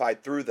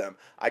glorified through them.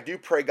 I do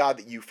pray, God,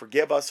 that you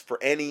forgive us for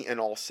any and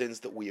all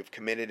sins that we have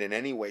committed in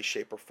any way,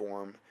 shape, or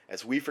form,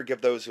 as we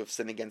forgive those who have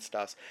sinned against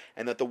us,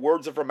 and that the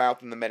words of our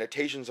mouth and the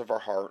meditations of our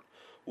heart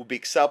will be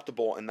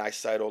acceptable in thy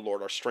sight, O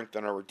Lord, our strength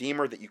and our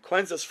Redeemer, that you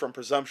cleanse us from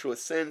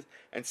presumptuous sins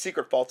and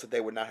secret faults, that they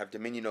would not have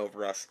dominion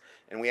over us.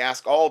 And we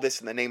ask all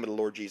this in the name of the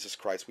Lord Jesus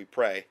Christ, we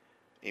pray.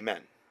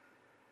 Amen.